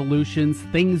Year's resolutions,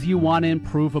 things you want to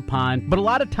improve upon, but a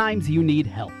lot of times you need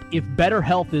help. If better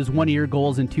health is one of your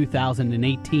goals in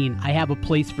 2018, I have a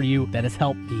place for you that has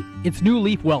helped me. It's New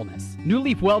Leaf Wellness. New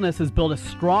Leaf Wellness has built a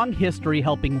strong history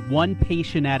helping one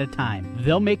patient at a time.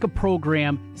 They'll make a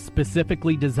program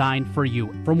specifically designed for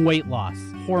you, from weight loss,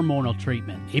 hormonal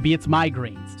treatment, maybe it's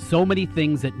migraines, so many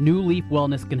things that New Leaf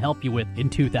Wellness can help you with in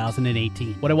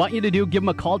 2018. What I want you to do, give them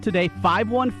a call today,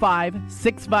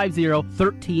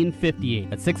 515-650-1358.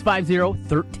 That's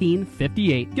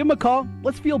 650-1358. Give them a call.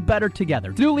 Let's feel better together.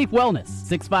 It's New Leaf Wellness,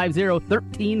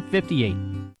 650-1358.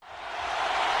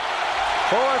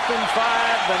 4th and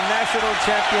 5, the national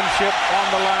championship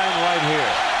on the line right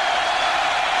here.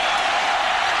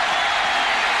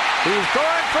 He's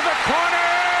going for the corner.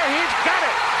 He's got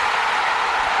it.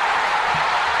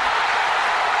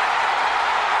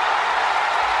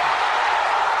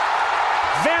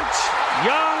 Vince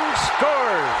Young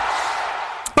scores.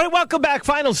 All right, welcome back.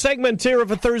 Final segment here of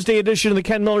a Thursday edition of the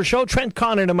Ken Miller Show. Trent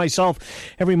Condon and myself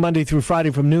every Monday through Friday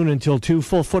from noon until 2.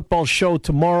 Full football show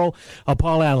tomorrow.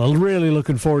 Paul Allen, really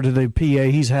looking forward to the PA.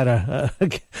 He's had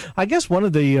I guess one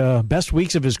of the best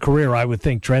weeks of his career, I would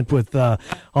think, Trent, with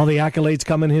all the accolades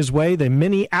coming his way. The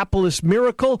Minneapolis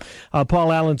Miracle.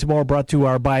 Paul Allen tomorrow, brought to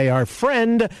you by our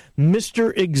friend,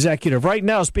 Mr. Executive. Right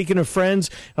now, speaking of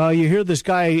friends, you hear this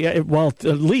guy, at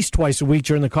least twice a week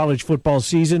during the college football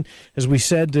season. As we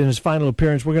said in his final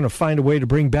appearance, we're going to find a way to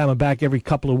bring Bama back every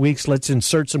couple of weeks. Let's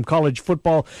insert some college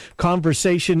football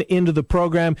conversation into the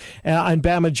program. And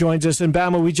Bama joins us. And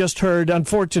Bama, we just heard,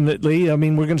 unfortunately,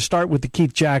 we're going to start with the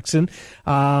Keith Jackson.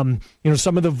 Some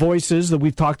of the voices that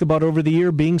we've talked about over the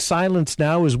year being silenced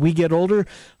now as we get older.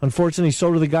 Unfortunately,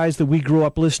 so do the guys that we grew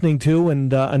up listening to.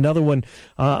 And another one,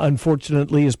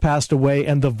 unfortunately, has passed away.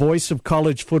 And the voice of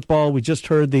college football, we just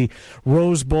heard the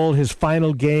Rose Bowl, his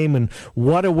final game. And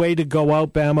what a way to go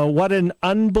out, Bama. What an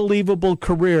unbelievable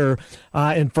career.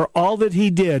 And for all that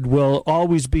he did, will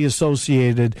always be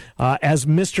associated as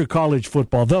Mr. College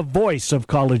Football, the voice of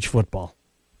college football.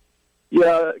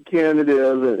 Yeah, Ken, it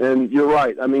is, and you're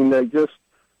right. I mean,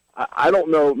 I don't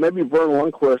know, maybe Vern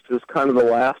Lundquist is kind of the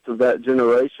last of that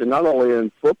generation, not only in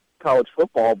college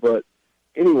football, but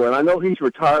anyway. And I know he's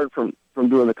retired from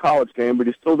doing the college game, but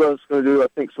he still going to do, I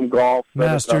think, some golf.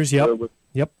 Masters, yep.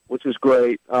 Which is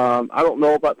great. I don't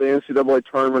know about the NCAA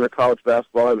tournament or college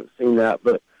basketball. I haven't seen that,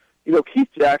 but Keith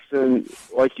Jackson,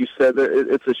 like you said,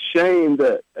 it's a shame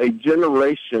that a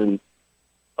generation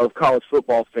of college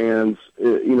football fans,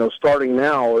 starting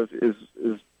now, is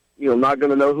not going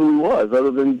to know who he was,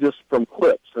 other than just from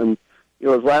clips. And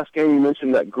his last game, you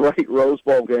mentioned that great Rose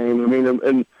Bowl game. I mean,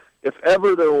 and if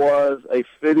ever there was a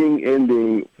fitting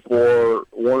ending for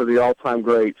one of the all-time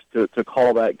greats to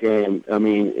call that game, I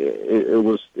mean, it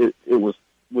was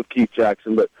with Keith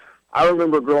Jackson. But I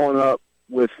remember growing up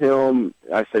with him.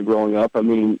 I say growing up, I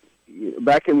mean,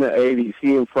 back in the 80s,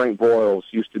 he and Frank Boyles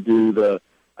used to do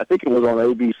I think it was on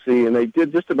ABC, and they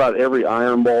did just about every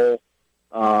Iron Bowl.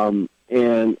 And,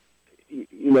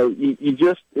 you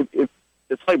just,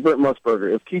 it's like Brent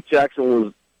Musburger. If Keith Jackson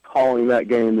was calling that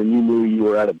game, then you knew you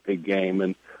were at a big game.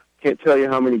 And can't tell you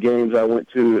how many games I went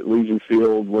to at Legion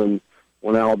Field when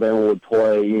Alabama would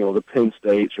play, the Penn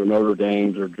States or Notre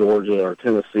Dame's or Georgia or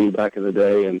Tennessee back in the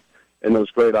day, and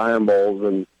those great Iron Bowls.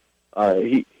 And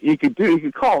he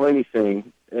could call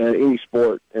anything, any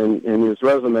sport, and his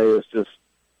resume is just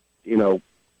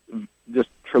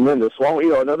tremendous. Well,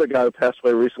 another guy who passed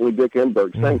away recently, Dick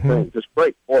Enberg, same thing, just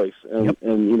great voice, and of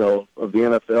the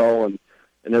NFL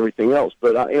and everything else.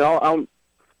 But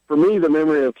for me, the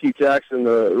memory of Keith Jackson,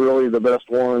 really the best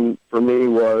one for me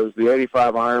was the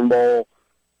 '85 Iron Bowl.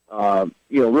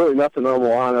 Really nothing on the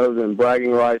line other than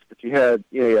bragging rights, but you had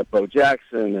Bo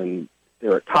Jackson and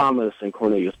Derek Thomas and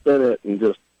Cornelius Bennett and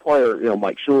just player,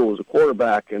 Mike Shule was a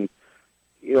quarterback, and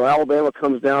Alabama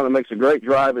comes down and makes a great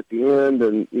drive at the end,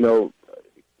 and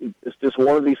it's just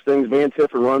one of these things. Van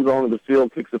Tiffin runs onto the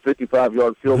field, kicks a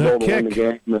 55-yard field goal to win the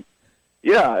game. And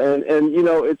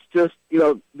it's just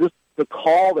just the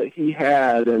call that he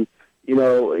had, and here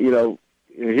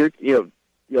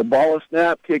ball a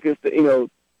snap, kick us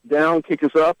down, kick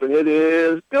us up, and it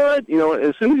is good.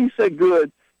 As soon as he said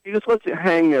good, he just lets it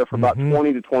hang there for about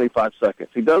 20 to 25 seconds.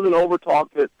 He doesn't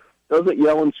overtalk it, doesn't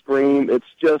yell and scream.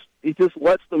 He just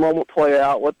lets the moment play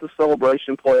out, let the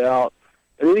celebration play out,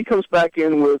 and then he comes back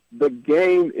in with the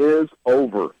game is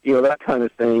over, that kind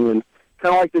of thing, and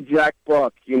kind of like the Jack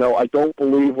Buck, I don't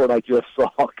believe what I just saw,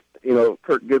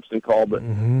 Kirk Gibson called, but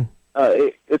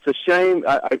it's a shame,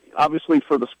 obviously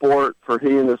for the sport, for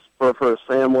he and for his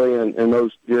family and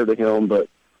those dear to him, but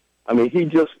I mean, he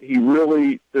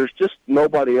really, there's just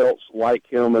nobody else like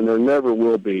him, and there never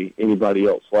will be anybody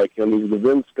else like him. He's the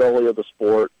Vin Scully of the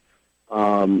sport.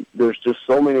 There's just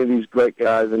so many of these great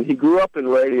guys, and he grew up in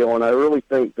radio, and I really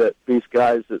think that these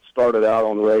guys that started out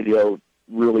on radio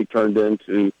really turned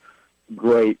into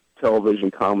great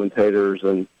television commentators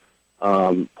and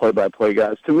play-by-play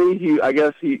guys. To me, I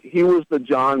guess he was the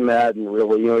John Madden,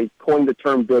 really. He coined the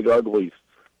term big uglies,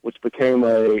 which became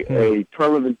a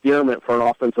term of endearment for an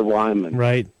offensive lineman.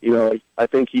 Right. I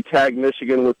think he tagged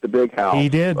Michigan with the big house. He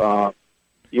did. The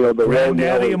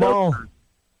granddaddy of them all.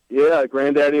 Yeah,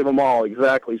 granddaddy of them all,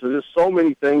 exactly. So there's so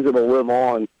many things that will live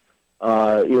on,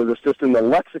 that's just in the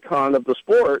lexicon of the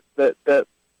sport that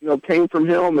came from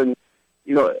him. And,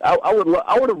 I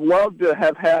would have loved to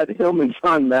have had him and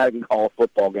John Madden call a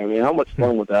football game. I mean, how much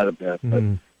fun would that have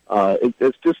been? But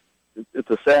it's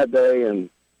a sad day, and,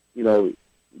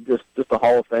 just a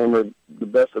Hall of Famer, the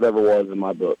best it ever was in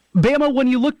my book. Bama, when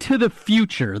you look to the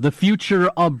future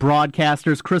of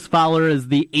broadcasters, Chris Fowler is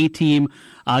the A-team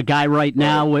guy right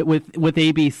now with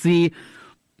ABC.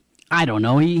 I don't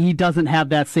know. He doesn't have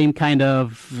that same kind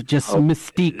of just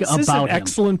mystique this about is an him.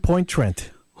 Excellent point,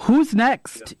 Trent. Who's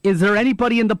next? Is there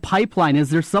anybody in the pipeline? Is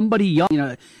there somebody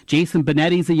young? Jason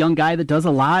Benetti's a young guy that does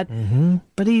a lot,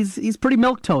 but he's pretty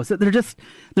milquetoast.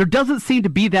 There doesn't seem to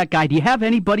be that guy. Do you have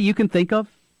anybody you can think of?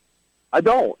 I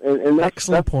don't, and that's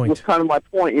point. Was kind of my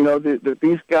point.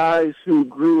 These guys who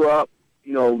grew up,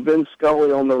 Vin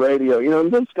Scully on the radio.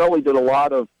 And Vin Scully did a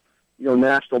lot of,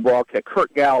 national broadcast.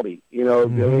 Kurt Gowdy. I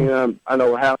mean, I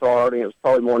know half our audience,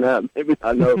 probably more than that. Maybe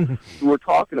I know who we're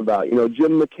talking about.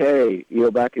 Jim McKay.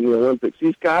 Back in the Olympics.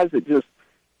 These guys that just,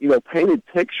 painted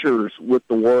pictures with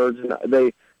the words, and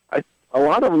a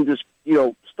lot of them just,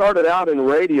 started out in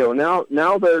radio.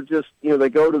 Now they're just, they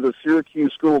go to the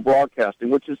Syracuse School of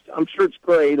Broadcasting, which is, I'm sure it's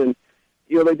great, and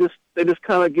they just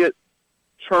kind of get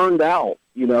churned out,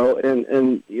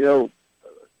 and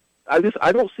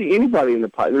I don't see anybody in the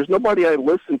pipe. There's nobody I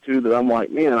listen to that I'm like,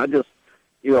 man, I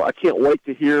can't wait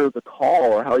to hear the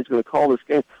call or how he's going to call this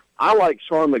game. I like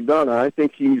Sean McDonough. I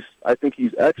think he's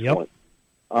excellent.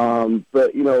 Yep.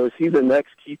 But is he the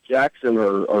next Keith Jackson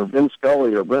or Vin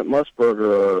Scully or Brent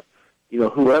Musburger or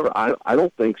whoever? I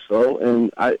don't think so,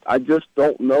 and I just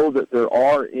don't know that there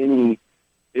are any.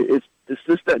 It's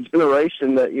just that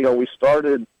generation that we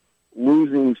started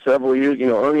losing several years.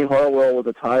 Ernie Harwell with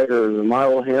the Tigers and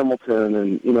Milo Hamilton,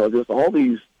 and just all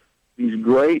these these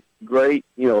great,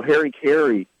 Harry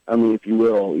Carey, I mean, if you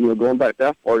will, going back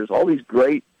that far, there's all these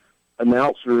great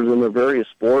announcers in their various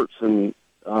sports, and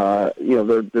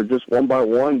they're just one by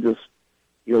one just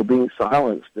being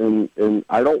silenced, and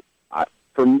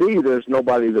for me, there's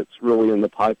nobody that's really in the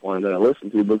pipeline that I listen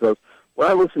to, because when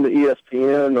I listen to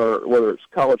ESPN or whether it's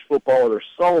college football, there's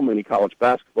so many college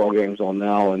basketball games on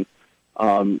now, and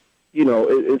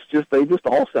it's just they just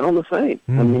all sound the same.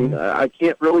 Mm-hmm. I mean, I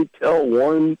can't really tell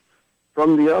one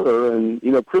from the other, and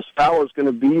Chris Fowler's going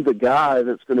to be the guy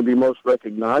that's going to be most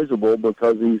recognizable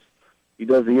because he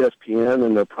does ESPN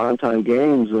and the primetime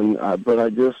games, and but I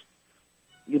just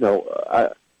he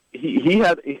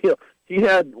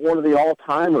had one of the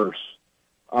all-timers,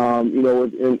 in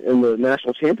the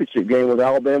national championship game with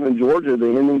Alabama and Georgia, the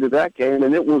ending to that game,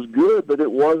 and it was good, but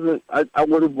it wasn't. I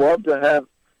would have loved to have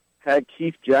had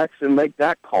Keith Jackson make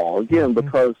that call again,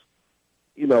 because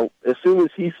as soon as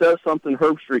he says something,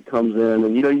 Herb Street comes in,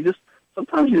 and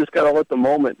sometimes you just got to let the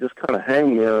moment just kind of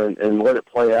hang there and let it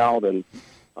play out, and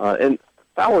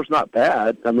Fowler's not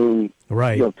bad. I mean,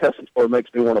 right? Tessitore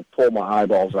makes me want to pull my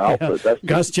eyeballs out. Yeah. But that's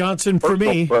Gus Johnson for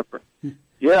me. Preference.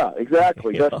 Yeah,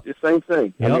 exactly. Yeah. That's the same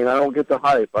thing. Yep. I mean, I don't get the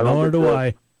hype. Nor do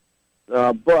I.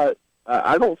 But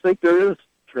I don't think there is,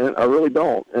 Trent. I really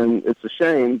don't, and it's a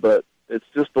shame. But it's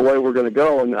just the way we're going to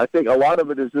go. And I think a lot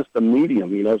of it is just the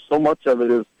medium. So much of it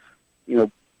is,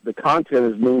 the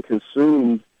content is being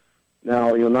consumed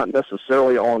now. Not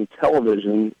necessarily on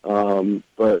television,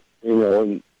 but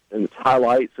and it's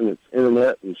highlights and it's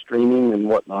internet and streaming and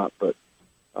whatnot. But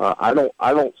I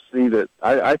don't see that.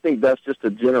 I think that's just a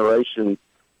generation,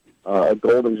 a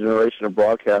golden generation of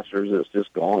broadcasters that's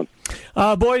just gone.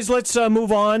 Boys, let's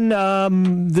move on.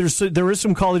 There is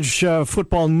some college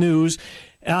football news.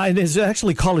 And it's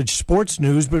actually college sports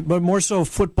news, but more so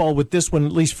football with this one,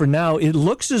 at least for now. It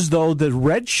looks as though the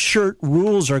red shirt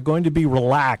rules are going to be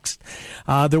relaxed.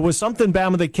 There was something,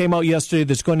 Bama, that came out yesterday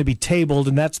that's going to be tabled,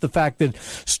 and that's the fact that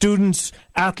students,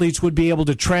 athletes would be able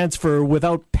to transfer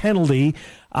without penalty.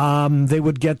 They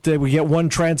would get one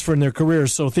transfer in their career.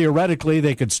 So theoretically,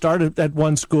 they could start at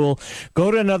one school, go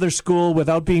to another school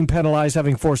without being penalized,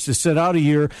 having forced to sit out a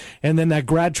year, and then that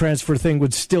grad transfer thing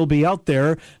would still be out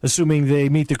there, assuming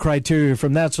they meet the criteria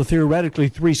from that. So theoretically,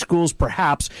 3 schools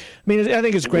perhaps. I mean, I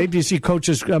think it's great to see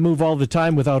coaches move all the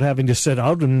time without having to sit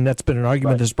out, and that's been an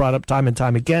argument that's brought up time and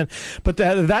time again. But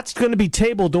that's going to be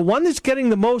tabled. The one that's getting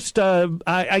the most,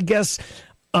 I guess,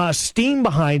 steam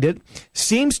behind it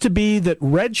seems to be that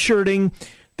redshirting,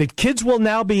 that kids will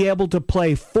now be able to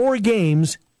play 4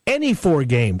 games, any 4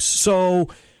 games. So,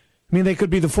 I mean, they could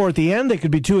be the 4 at the end, they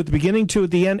could be 2 at the beginning, 2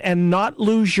 at the end, and not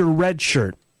lose your red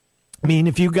shirt. I mean,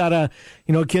 if you got a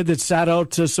kid that sat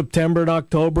out to September and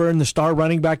October, and the star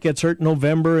running back gets hurt in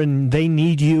November, and they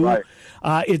need you, right,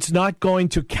 it's not going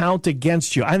to count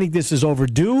against you. I think this is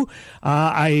overdue.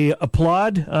 I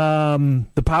applaud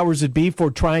the powers that be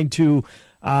for trying to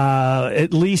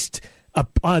at least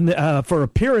for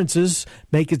appearances,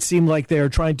 make it seem like they are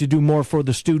trying to do more for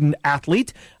the student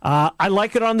athlete. I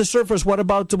like it on the surface. What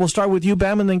about, we'll start with you,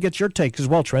 Bam, and then get your take as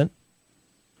well, Trent.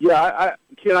 Yeah,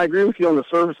 Ken, I agree with you on the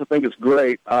surface. I think it's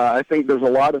great. I think there's a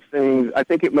lot of things. I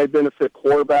think it may benefit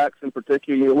quarterbacks in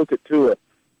particular. You look at Tua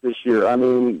this year. I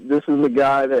mean, this is a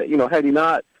guy that, had he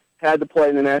not had to play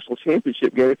in the national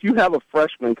championship game, if you have a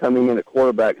freshman coming in at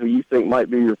quarterback who you think might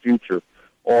be your future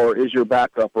or is your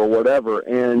backup or whatever,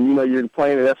 and, you're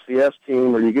playing an FCS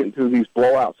team or you get into these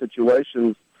blowout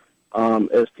situations,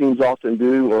 as teams often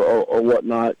do or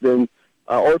whatnot, then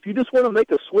or if you just want to make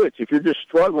a switch, if you're just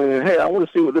struggling and, hey, I want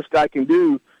to see what this guy can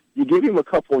do, you give him a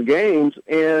couple of games,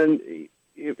 and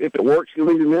if it works, you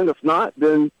leave him in. If not,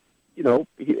 then,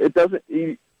 it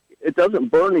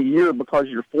doesn't burn a year because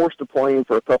you're forced to play him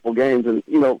for a couple of games. And,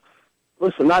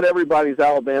 listen, not everybody's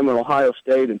Alabama and Ohio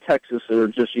State and Texas that are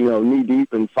just,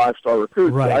 knee-deep in 5-star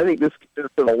recruits. Right. I think this can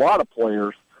benefit a lot of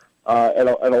players at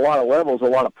a lot of levels, a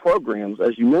lot of programs,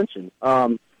 as you mentioned.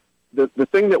 The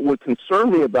thing that would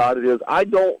concern me about it is I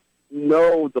don't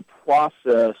know the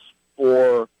process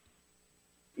for,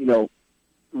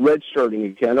 redshirting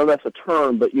again. I know that's a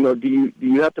term, but, do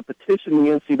you have to petition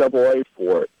the NCAA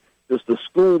for it? Does the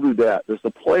school do that? Does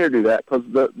the player do that? Because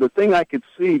the thing I could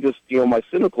see, just, my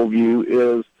cynical view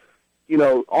is,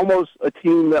 almost a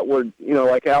team that would,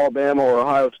 like Alabama or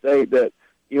Ohio State that,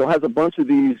 has a bunch of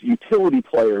these utility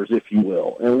players, if you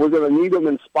will, and we're going to need them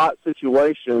in spot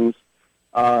situations.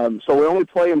 So we only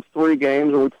play them 3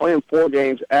 games, or we play them 4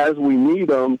 games as we need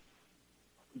them.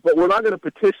 But we're not going to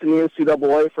petition the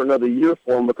NCAA for another year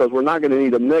for them because we're not going to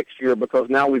need them next year because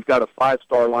now we've got a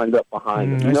 5-star lined up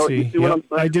behind them. You see what I'm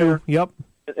saying? I do. Yep.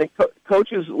 And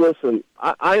coaches, listen,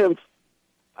 I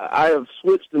I have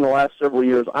switched in the last several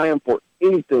years. I am for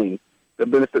anything that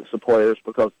benefits the players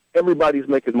because everybody's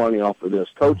making money off of this.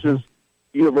 Coaches,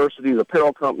 universities,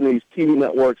 apparel companies, TV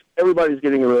networks, everybody's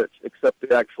getting rich except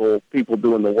the actual people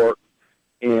doing the work.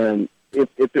 And if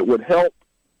it would help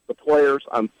the players,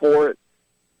 I'm for it.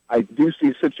 I do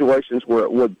see situations where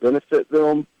it would benefit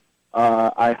them.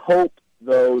 I hope,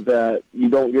 though, that you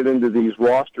don't get into these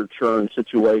roster churn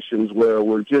situations where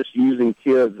we're just using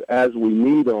kids as we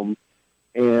need them,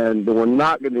 and we're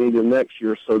not going to need them next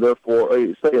year, so therefore,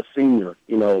 say a senior,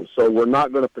 so we're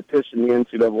not going to petition the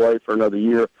NCAA for another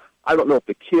year. I don't know if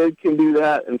the kid can do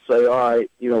that and say, all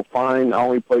right, fine, I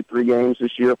only played 3 games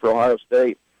this year for Ohio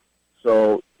State,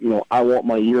 so, I want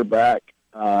my year back.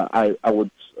 I would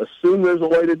assume there's a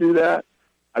way to do that.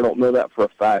 I don't know that for a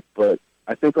fact, but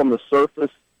I think on the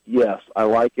surface, yes, I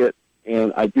like it,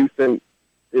 and I do think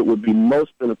it would be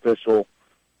most beneficial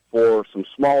for some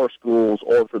smaller schools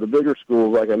or for the bigger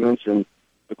schools, like I mentioned,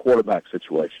 the quarterback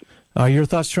situation. Your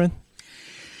thoughts, Trent?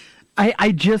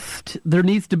 There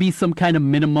needs to be some kind of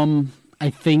minimum, I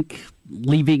think,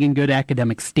 leaving in good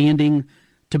academic standing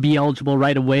to be eligible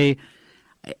right away.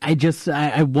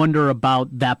 I wonder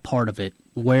about that part of it,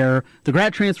 where the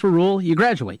grad transfer rule, you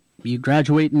graduate. You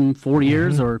graduate in 4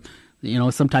 years or,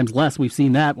 sometimes less. We've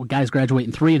seen that where guys graduate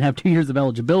in 3 and have 2 years of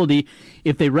eligibility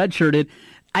if they redshirted.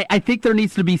 I think there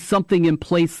needs to be something in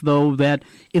place, though, that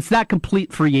it's not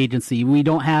complete free agency. We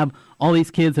don't have all these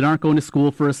kids that aren't going to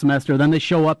school for a semester, then they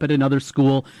show up at another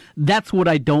school. That's what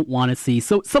I don't want to see.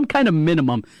 So some kind of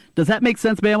minimum. Does that make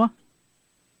sense, Bama?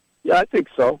 Yeah, I think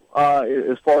so.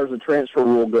 As far as the transfer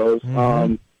rule goes,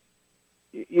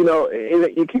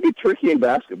 it can get tricky in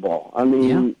basketball. I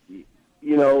mean,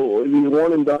 these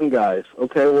one-and-done guys.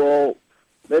 Okay, well,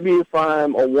 maybe if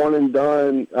I'm a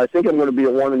one-and-done, I think I'm going to be a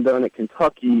one-and-done at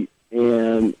Kentucky,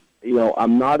 and,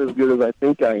 I'm not as good as I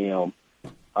think I am.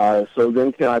 So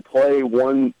then can I play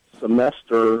one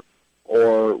semester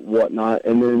or whatnot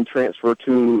and then transfer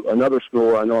to another school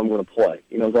where I know I'm going to play?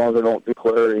 As long as I don't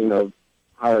declare,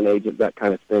 hire an agent, that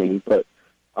kind of thing. But,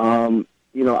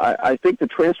 I think the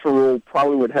transfer rule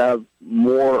probably would have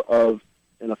more of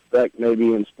an effect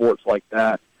maybe in sports like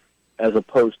that as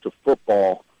opposed to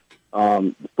football.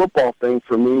 The football thing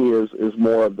for me is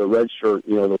more of the red shirt,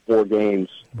 the 4 games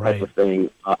type of thing.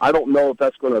 I don't know if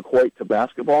that's going to equate to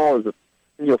basketball. Is it,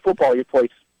 football you play,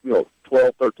 12,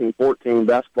 13, 14.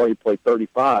 Basketball you play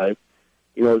 35.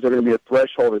 Is there going to be a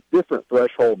threshold, a different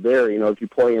threshold there? If you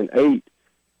play in 8,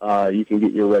 you can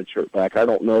get your red shirt back. I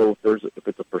don't know if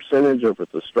it's a percentage or if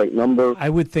it's a straight number. I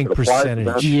would think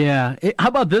percentage. Yeah. How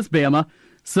about this, Bama?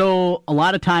 So a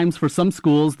lot of times for some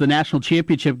schools, the national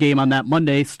championship game on that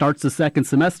Monday starts the second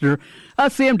semester.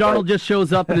 Sam Darnold just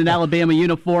shows up in an Alabama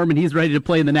uniform, and he's ready to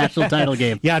play in the national title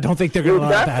game. Yeah, I don't think they're going to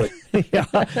allow that. Yeah.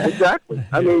 Exactly.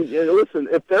 I mean, listen,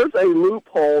 if there's a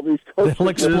loophole, these coaches will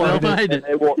exploit it.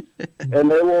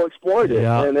 And they will exploit it.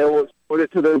 Yeah. And they will exploit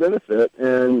it to their benefit.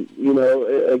 And,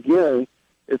 again,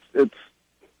 it's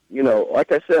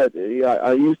like I said,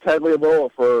 I used Tagliabue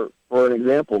for an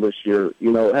example this year.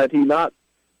 Had he not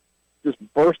just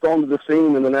burst onto the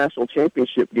scene in the national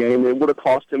championship game, it would have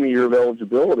cost him a year of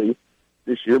eligibility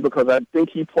this year because I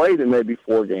think he played in maybe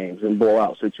 4 games in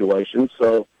blowout situations.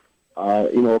 So,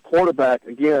 a quarterback,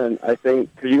 again, I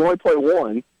think, because you only play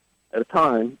 1 at a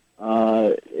time,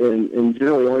 and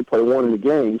generally only play 1 in a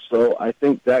game, so I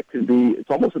think that could be, it's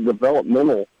almost a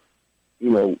developmental,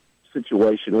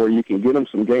 situation where you can get him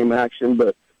some game action,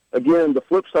 but again, the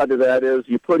flip side of that is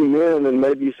you put him in and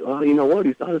maybe you say, oh, you know what,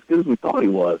 he's not as good as we thought he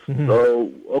was. Mm-hmm.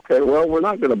 So, okay, well, we're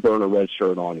not going to burn a red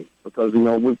shirt on him because,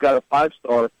 we've got a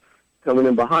 5-star coming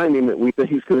in behind him that we think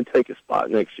he's going to take a spot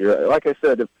next year. Like I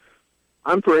said, if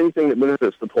I'm for anything that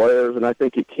benefits the players, and I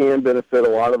think it can benefit a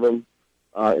lot of them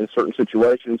in certain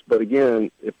situations, but again,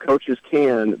 if coaches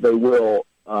can, they will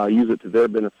use it to their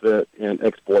benefit and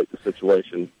exploit the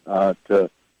situation to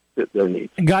fit their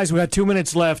needs. Guys, we got 2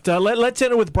 minutes left. Let's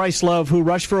end it with Bryce Love, who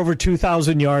rushed for over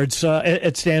 2,000 yards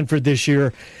at Stanford this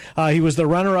year. He was the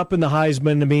runner-up in the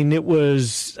Heisman. It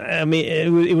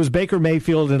was Baker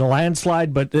Mayfield in a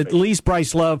landslide, but at least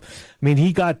Bryce Love.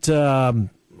 He got.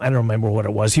 I don't remember what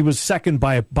it was. He was second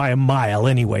by a mile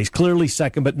anyways. Clearly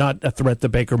second, but not a threat to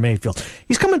Baker Mayfield.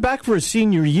 He's coming back for his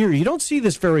senior year. You don't see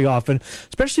this very often,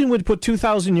 especially when you put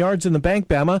 2,000 yards in the bank,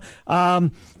 Bama.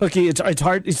 Look, it's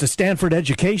hard. It's a Stanford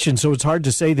education, so it's hard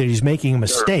to say that he's making a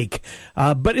mistake.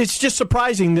 But it's just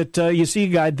surprising that you see a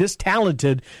guy this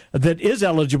talented that is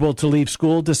eligible to leave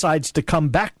school decides to come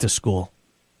back to school.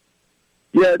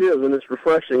 Yeah, it is, and it's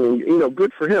refreshing, and,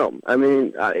 good for him. I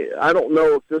don't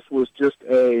know if this was just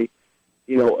a,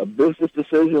 a business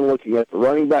decision, looking at the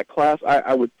running back class.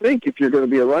 I would think if you're going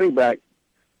to be a running back,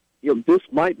 this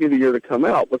might be the year to come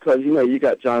out because, you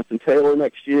got Jonathan Taylor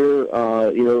next year,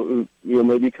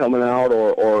 maybe coming out,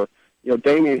 or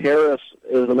Damian Harris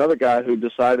is another guy who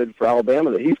decided for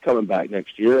Alabama that he's coming back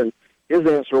next year. And his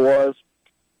answer was,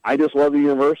 I just love the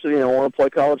university and I want to play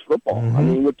college football. I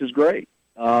mean, which is great.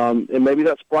 And maybe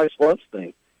that's Bryce Love's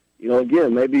thing.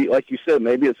 Again, maybe, like you said,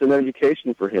 maybe it's an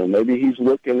education for him. Maybe he's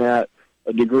looking at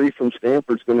a degree from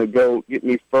Stanford's going to go get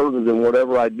me further than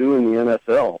whatever I do in the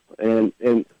NFL. And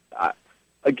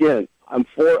I'm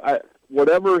for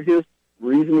whatever his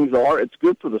reasonings are. It's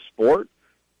good for the sport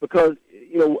because,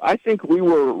 I think we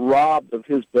were robbed of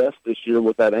his best this year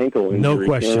with that ankle injury. No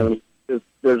question.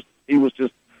 And he was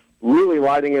just really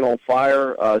lighting it on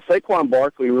fire. Saquon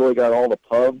Barkley really got all the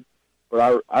pub,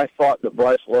 but I thought that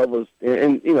Bryce Love was,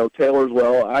 and Taylor as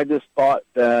well. I just thought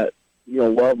that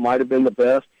Love might have been the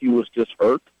best. He was just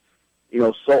hurt,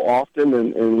 so often,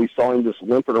 and we saw him just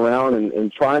limping around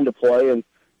and trying to play. And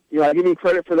I give him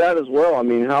credit for that as well. I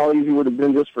mean, how easy would it have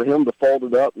been just for him to fold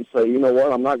it up and say, you know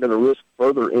what, I'm not going to risk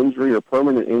further injury or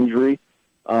permanent injury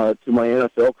to my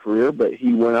NFL career. But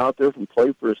he went out there and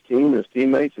played for his team, and his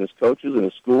teammates, and his coaches, and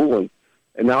his school, and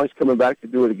now he's coming back to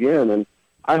do it again. And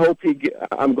I hope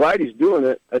I'm glad he's doing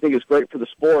it. I think it's great for the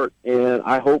sport, and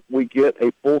I hope we get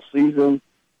a full season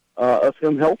of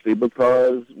him healthy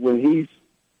because when he's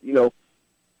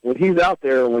out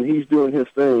there, when he's doing his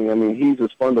thing, I mean, he's as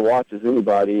fun to watch as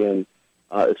anybody, and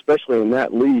especially in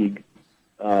that league,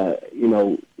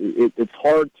 it's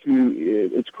hard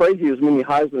it's crazy as many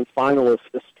Heisman finalists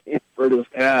as Stanford has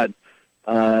had,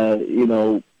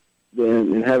 and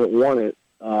haven't won it.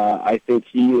 I think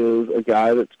he is a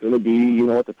guy that's going to be,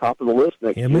 at the top of the list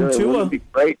next year. And Tua. It would be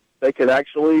great if they could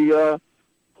actually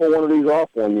pull one of these off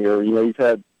one year. You've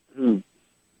had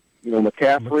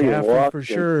McCaffrey and Luck for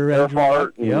sure, and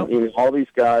Earhart and all these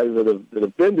guys that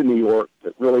have been to New York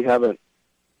that really haven't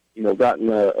gotten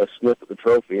a sniff at the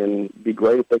trophy, and it'd be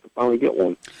great if they could finally get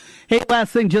one. Hey,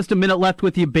 last thing, just a minute left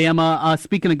with you, Bama.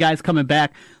 Speaking of guys coming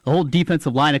back, the whole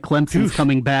defensive line of Clemson's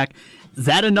coming back. Is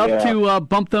that enough to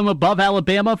bump them above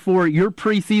Alabama for your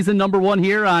preseason number one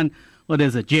here on,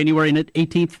 January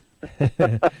 18th?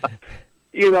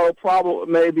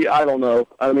 Probably, maybe, I don't know.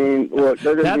 I mean, look,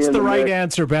 they're going to be That's in the right mix.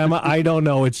 answer, Bama. I don't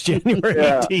know. It's January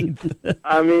 18th.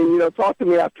 I mean, talk to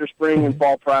me after spring and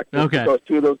fall practice. Okay. Because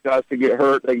two of those guys could get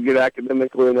hurt. They could get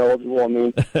academically ineligible. I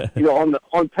mean,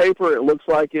 on paper, it looks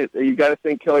like it. You got to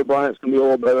think Kelly Bryant's going to be a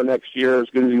little better next year. As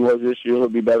good as he was this year, he'll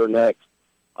be better next.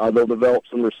 They'll develop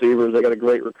some receivers. They got a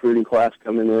great recruiting class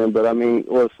coming in. But, I mean,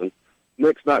 listen,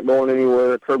 Nick's not going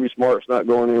anywhere. Kirby Smart's not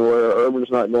going anywhere. Urban's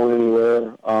not going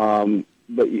anywhere.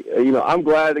 But, I'm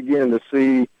glad, again, to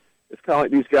see it's kind of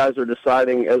like these guys are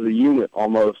deciding as a unit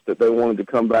almost that they wanted to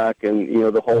come back and,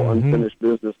 the whole unfinished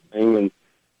business thing. And,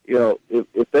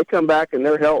 if they come back and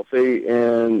they're healthy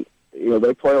and,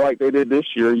 they play like they did this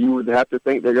year, you would have to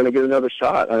think they're going to get another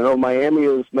shot. I know Miami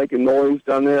is making noise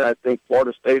down there. I think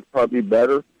Florida State would probably be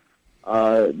better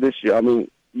this year. I mean,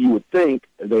 you would think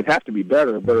they'd have to be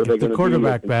better, but are they going to be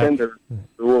a contender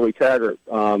for Willie Taggart?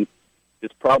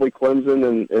 It's probably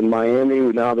Clemson and Miami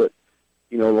now that,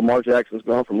 Lamar Jackson's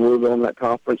gone from Louisville in that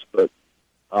conference. But,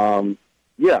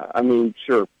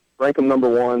 sure, rank them number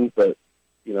one, but,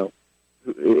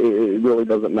 it really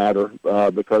doesn't matter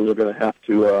because they're going to have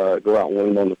to go out and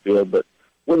win on the field. But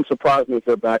wouldn't surprise me if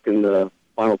they're back in the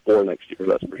Final Four next year,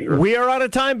 that's for sure. We are out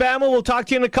of time, Bama. We'll talk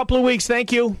to you in a couple of weeks.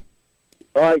 Thank you.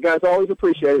 All right, guys, always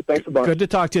appreciate it. Thanks a bunch. Good to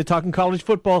talk to you. Talking college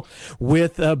football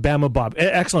with Bama Bob.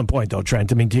 Excellent point, though,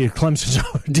 Trent. I mean,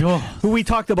 Clemson, who we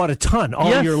talked about a ton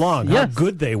all year long, how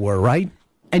good they were, right?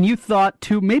 And you thought,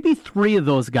 maybe three of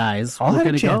those guys were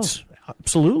going to go.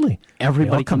 Absolutely.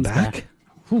 Everybody comes back.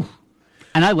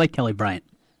 And I like Kelly Bryant.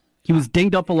 He was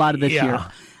dinged up a lot of this year.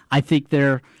 I think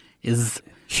there is...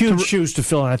 Huge shoes to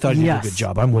fill, and I thought you did a good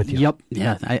job. I'm with you. Yep.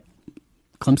 Yeah.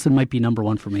 Clemson might be number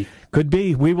one for me. Could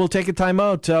be. We will take a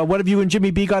timeout. What have you and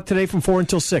Jimmy B got today from 4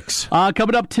 until 6?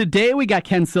 Coming up today, we got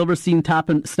Ken Silverstein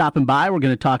stopping by. We're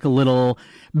going to talk a little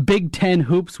Big Ten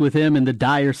hoops with him and the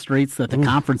dire straits that the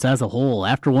conference as a whole,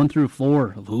 after 1 through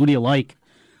 4, of who do you like?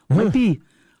 Might be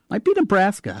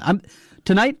Nebraska.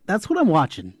 Tonight, that's what I'm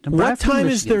watching. Nebraska, what time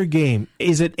is their game?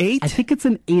 Is it 8? I think it's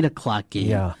an 8 o'clock game.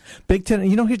 Yeah. Big Ten.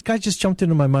 His guy just jumped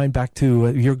into my mind back to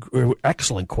your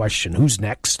excellent question. Who's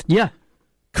next? Yeah.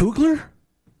 Kugler?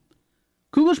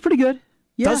 Kugler's pretty good.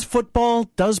 Yeah. Does football,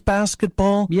 does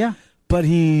basketball. Yeah. But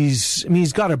he's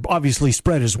got to obviously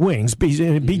spread his wings.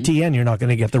 BTN, you're not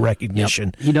going to get the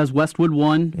recognition. Yep. He does Westwood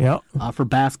 1 for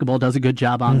basketball, does a good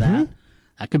job on that.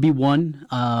 That could be one.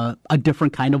 A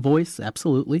different kind of voice,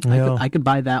 absolutely. Yeah. I could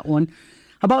buy that one.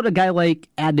 How about a guy like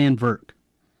Adnan Virk?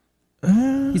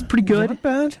 He's pretty good.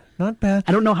 Not bad.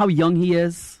 I don't know how young he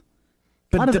is.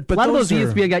 A lot of those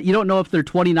ESPN guys, you don't know if they're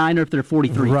 29 or if they're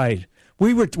 43. Right.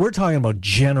 We're talking about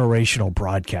generational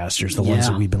broadcasters, the ones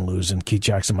that we've been losing. Keith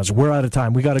Jackson Munson. We're out of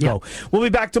time. We got to go. We'll be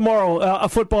back tomorrow. A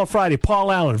Football Friday.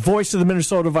 Paul Allen, voice of the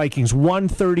Minnesota Vikings,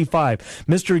 1:35.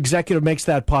 Mr. Executive makes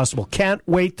that possible. Can't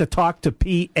wait to talk to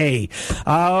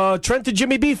PA. Trent and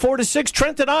Jimmy B, 4 to 6.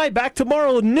 Trent and I back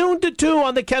tomorrow, noon to 2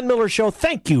 on the Ken Miller Show.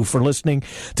 Thank you for listening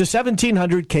to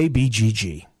 1700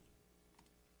 KBGG.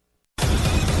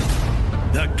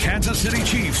 The Kansas City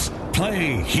Chiefs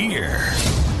play here.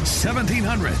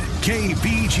 1700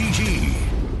 KBGG.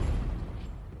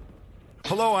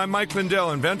 Hello, I'm Mike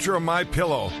Lindell, inventor of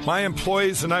MyPillow. My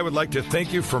employees and I would like to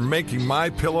thank you for making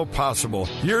MyPillow possible.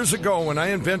 Years ago, when I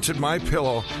invented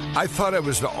MyPillow, I thought I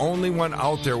was the only one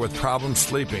out there with problems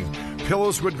sleeping.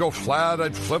 Pillows would go flat,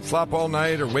 I'd flip-flop all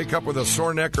night, or wake up with a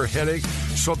sore neck or headache.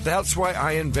 So that's why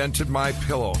I invented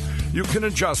MyPillow. You can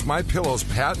adjust MyPillow's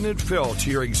patented fill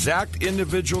to your exact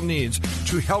individual needs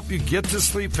to help you get to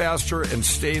sleep faster and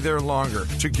stay there longer,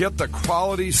 to get the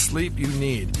quality sleep you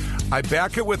need. I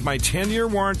back it with my 10-year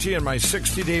warranty and my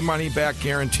 60-day money-back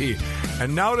guarantee.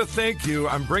 And now to thank you,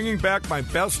 I'm bringing back my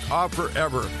best offer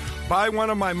ever. Buy one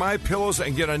of my MyPillows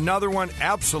and get another one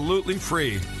absolutely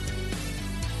free.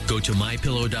 Go to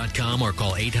MyPillow.com or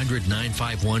call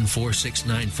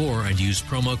 800-951-4694 and use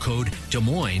promo code Des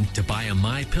Moines to buy a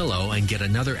MyPillow and get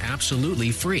another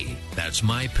absolutely free. That's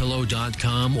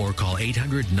MyPillow.com or call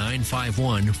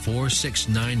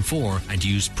 800-951-4694 and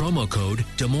use promo code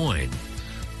Des Moines.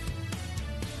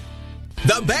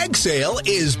 The bag sale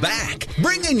is back.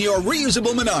 Bring in your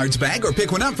reusable Menards bag or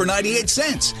pick one up for 98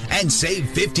 cents and save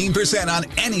 15% on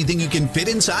anything you can fit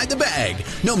inside the bag.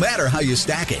 No matter how you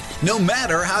stack it, no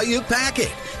matter how you pack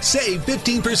it. Save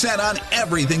 15% on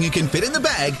everything you can fit in the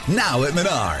bag now at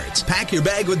Menards. Pack your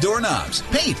bag with doorknobs,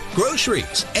 paint,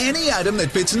 groceries, any item that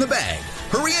fits in the bag.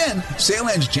 Hurry in. Sale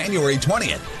ends January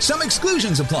 20th. Some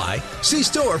exclusions apply. See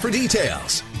store for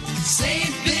details.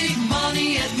 Save big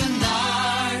money at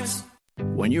Menards.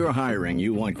 When you're hiring,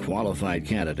 you want qualified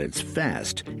candidates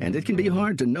fast, and it can be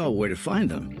hard to know where to find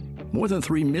them. More than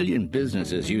 3 million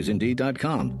businesses use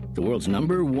Indeed.com, the world's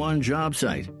 #1 job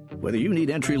site. Whether you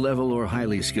need entry-level or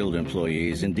highly skilled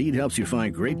employees, Indeed helps you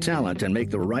find great talent and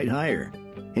make the right hire.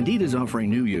 Indeed is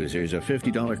offering new users a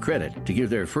 $50 credit to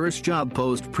give their first job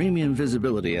post premium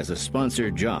visibility as a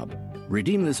sponsored job.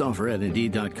 Redeem this offer at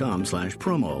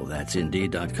Indeed.com/promo. That's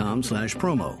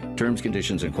Indeed.com/promo. Terms,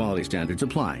 conditions, and quality standards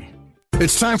apply.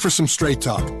 It's time for some straight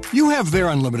talk. You have their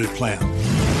unlimited plan.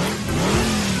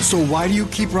 So why do you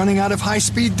keep running out of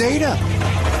high-speed data?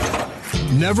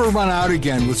 Never run out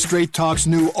again with Straight Talk's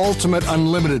new Ultimate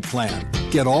Unlimited plan.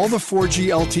 Get all the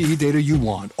 4G LTE data you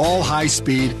want, all high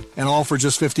speed, and all for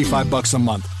just $55 a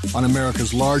month on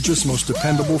America's largest, most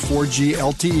dependable 4G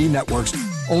LTE networks,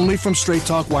 only from Straight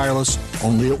Talk Wireless,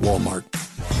 only at Walmart.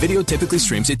 Video typically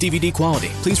streams at DVD quality.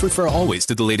 Please refer always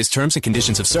to the latest terms and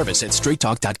conditions of service at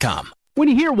straighttalk.com. When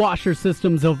you hear Washer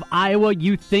Systems of Iowa,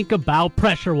 you think about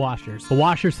pressure washers. The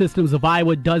Washer Systems of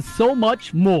Iowa does so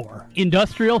much more.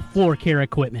 Industrial floor care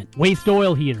equipment, waste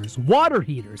oil heaters, water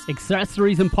heaters,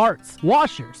 accessories and parts,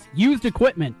 washers, used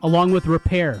equipment, along with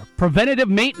repair, preventative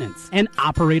maintenance, and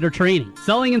operator training.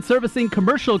 Selling and servicing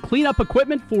commercial cleanup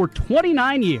equipment for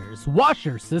 29 years.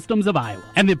 Washer Systems of Iowa.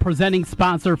 And the presenting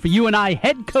sponsor for you and I,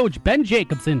 head coach Ben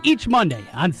Jacobson, each Monday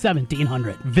on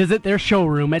 1700. Visit their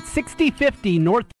showroom at 6050 North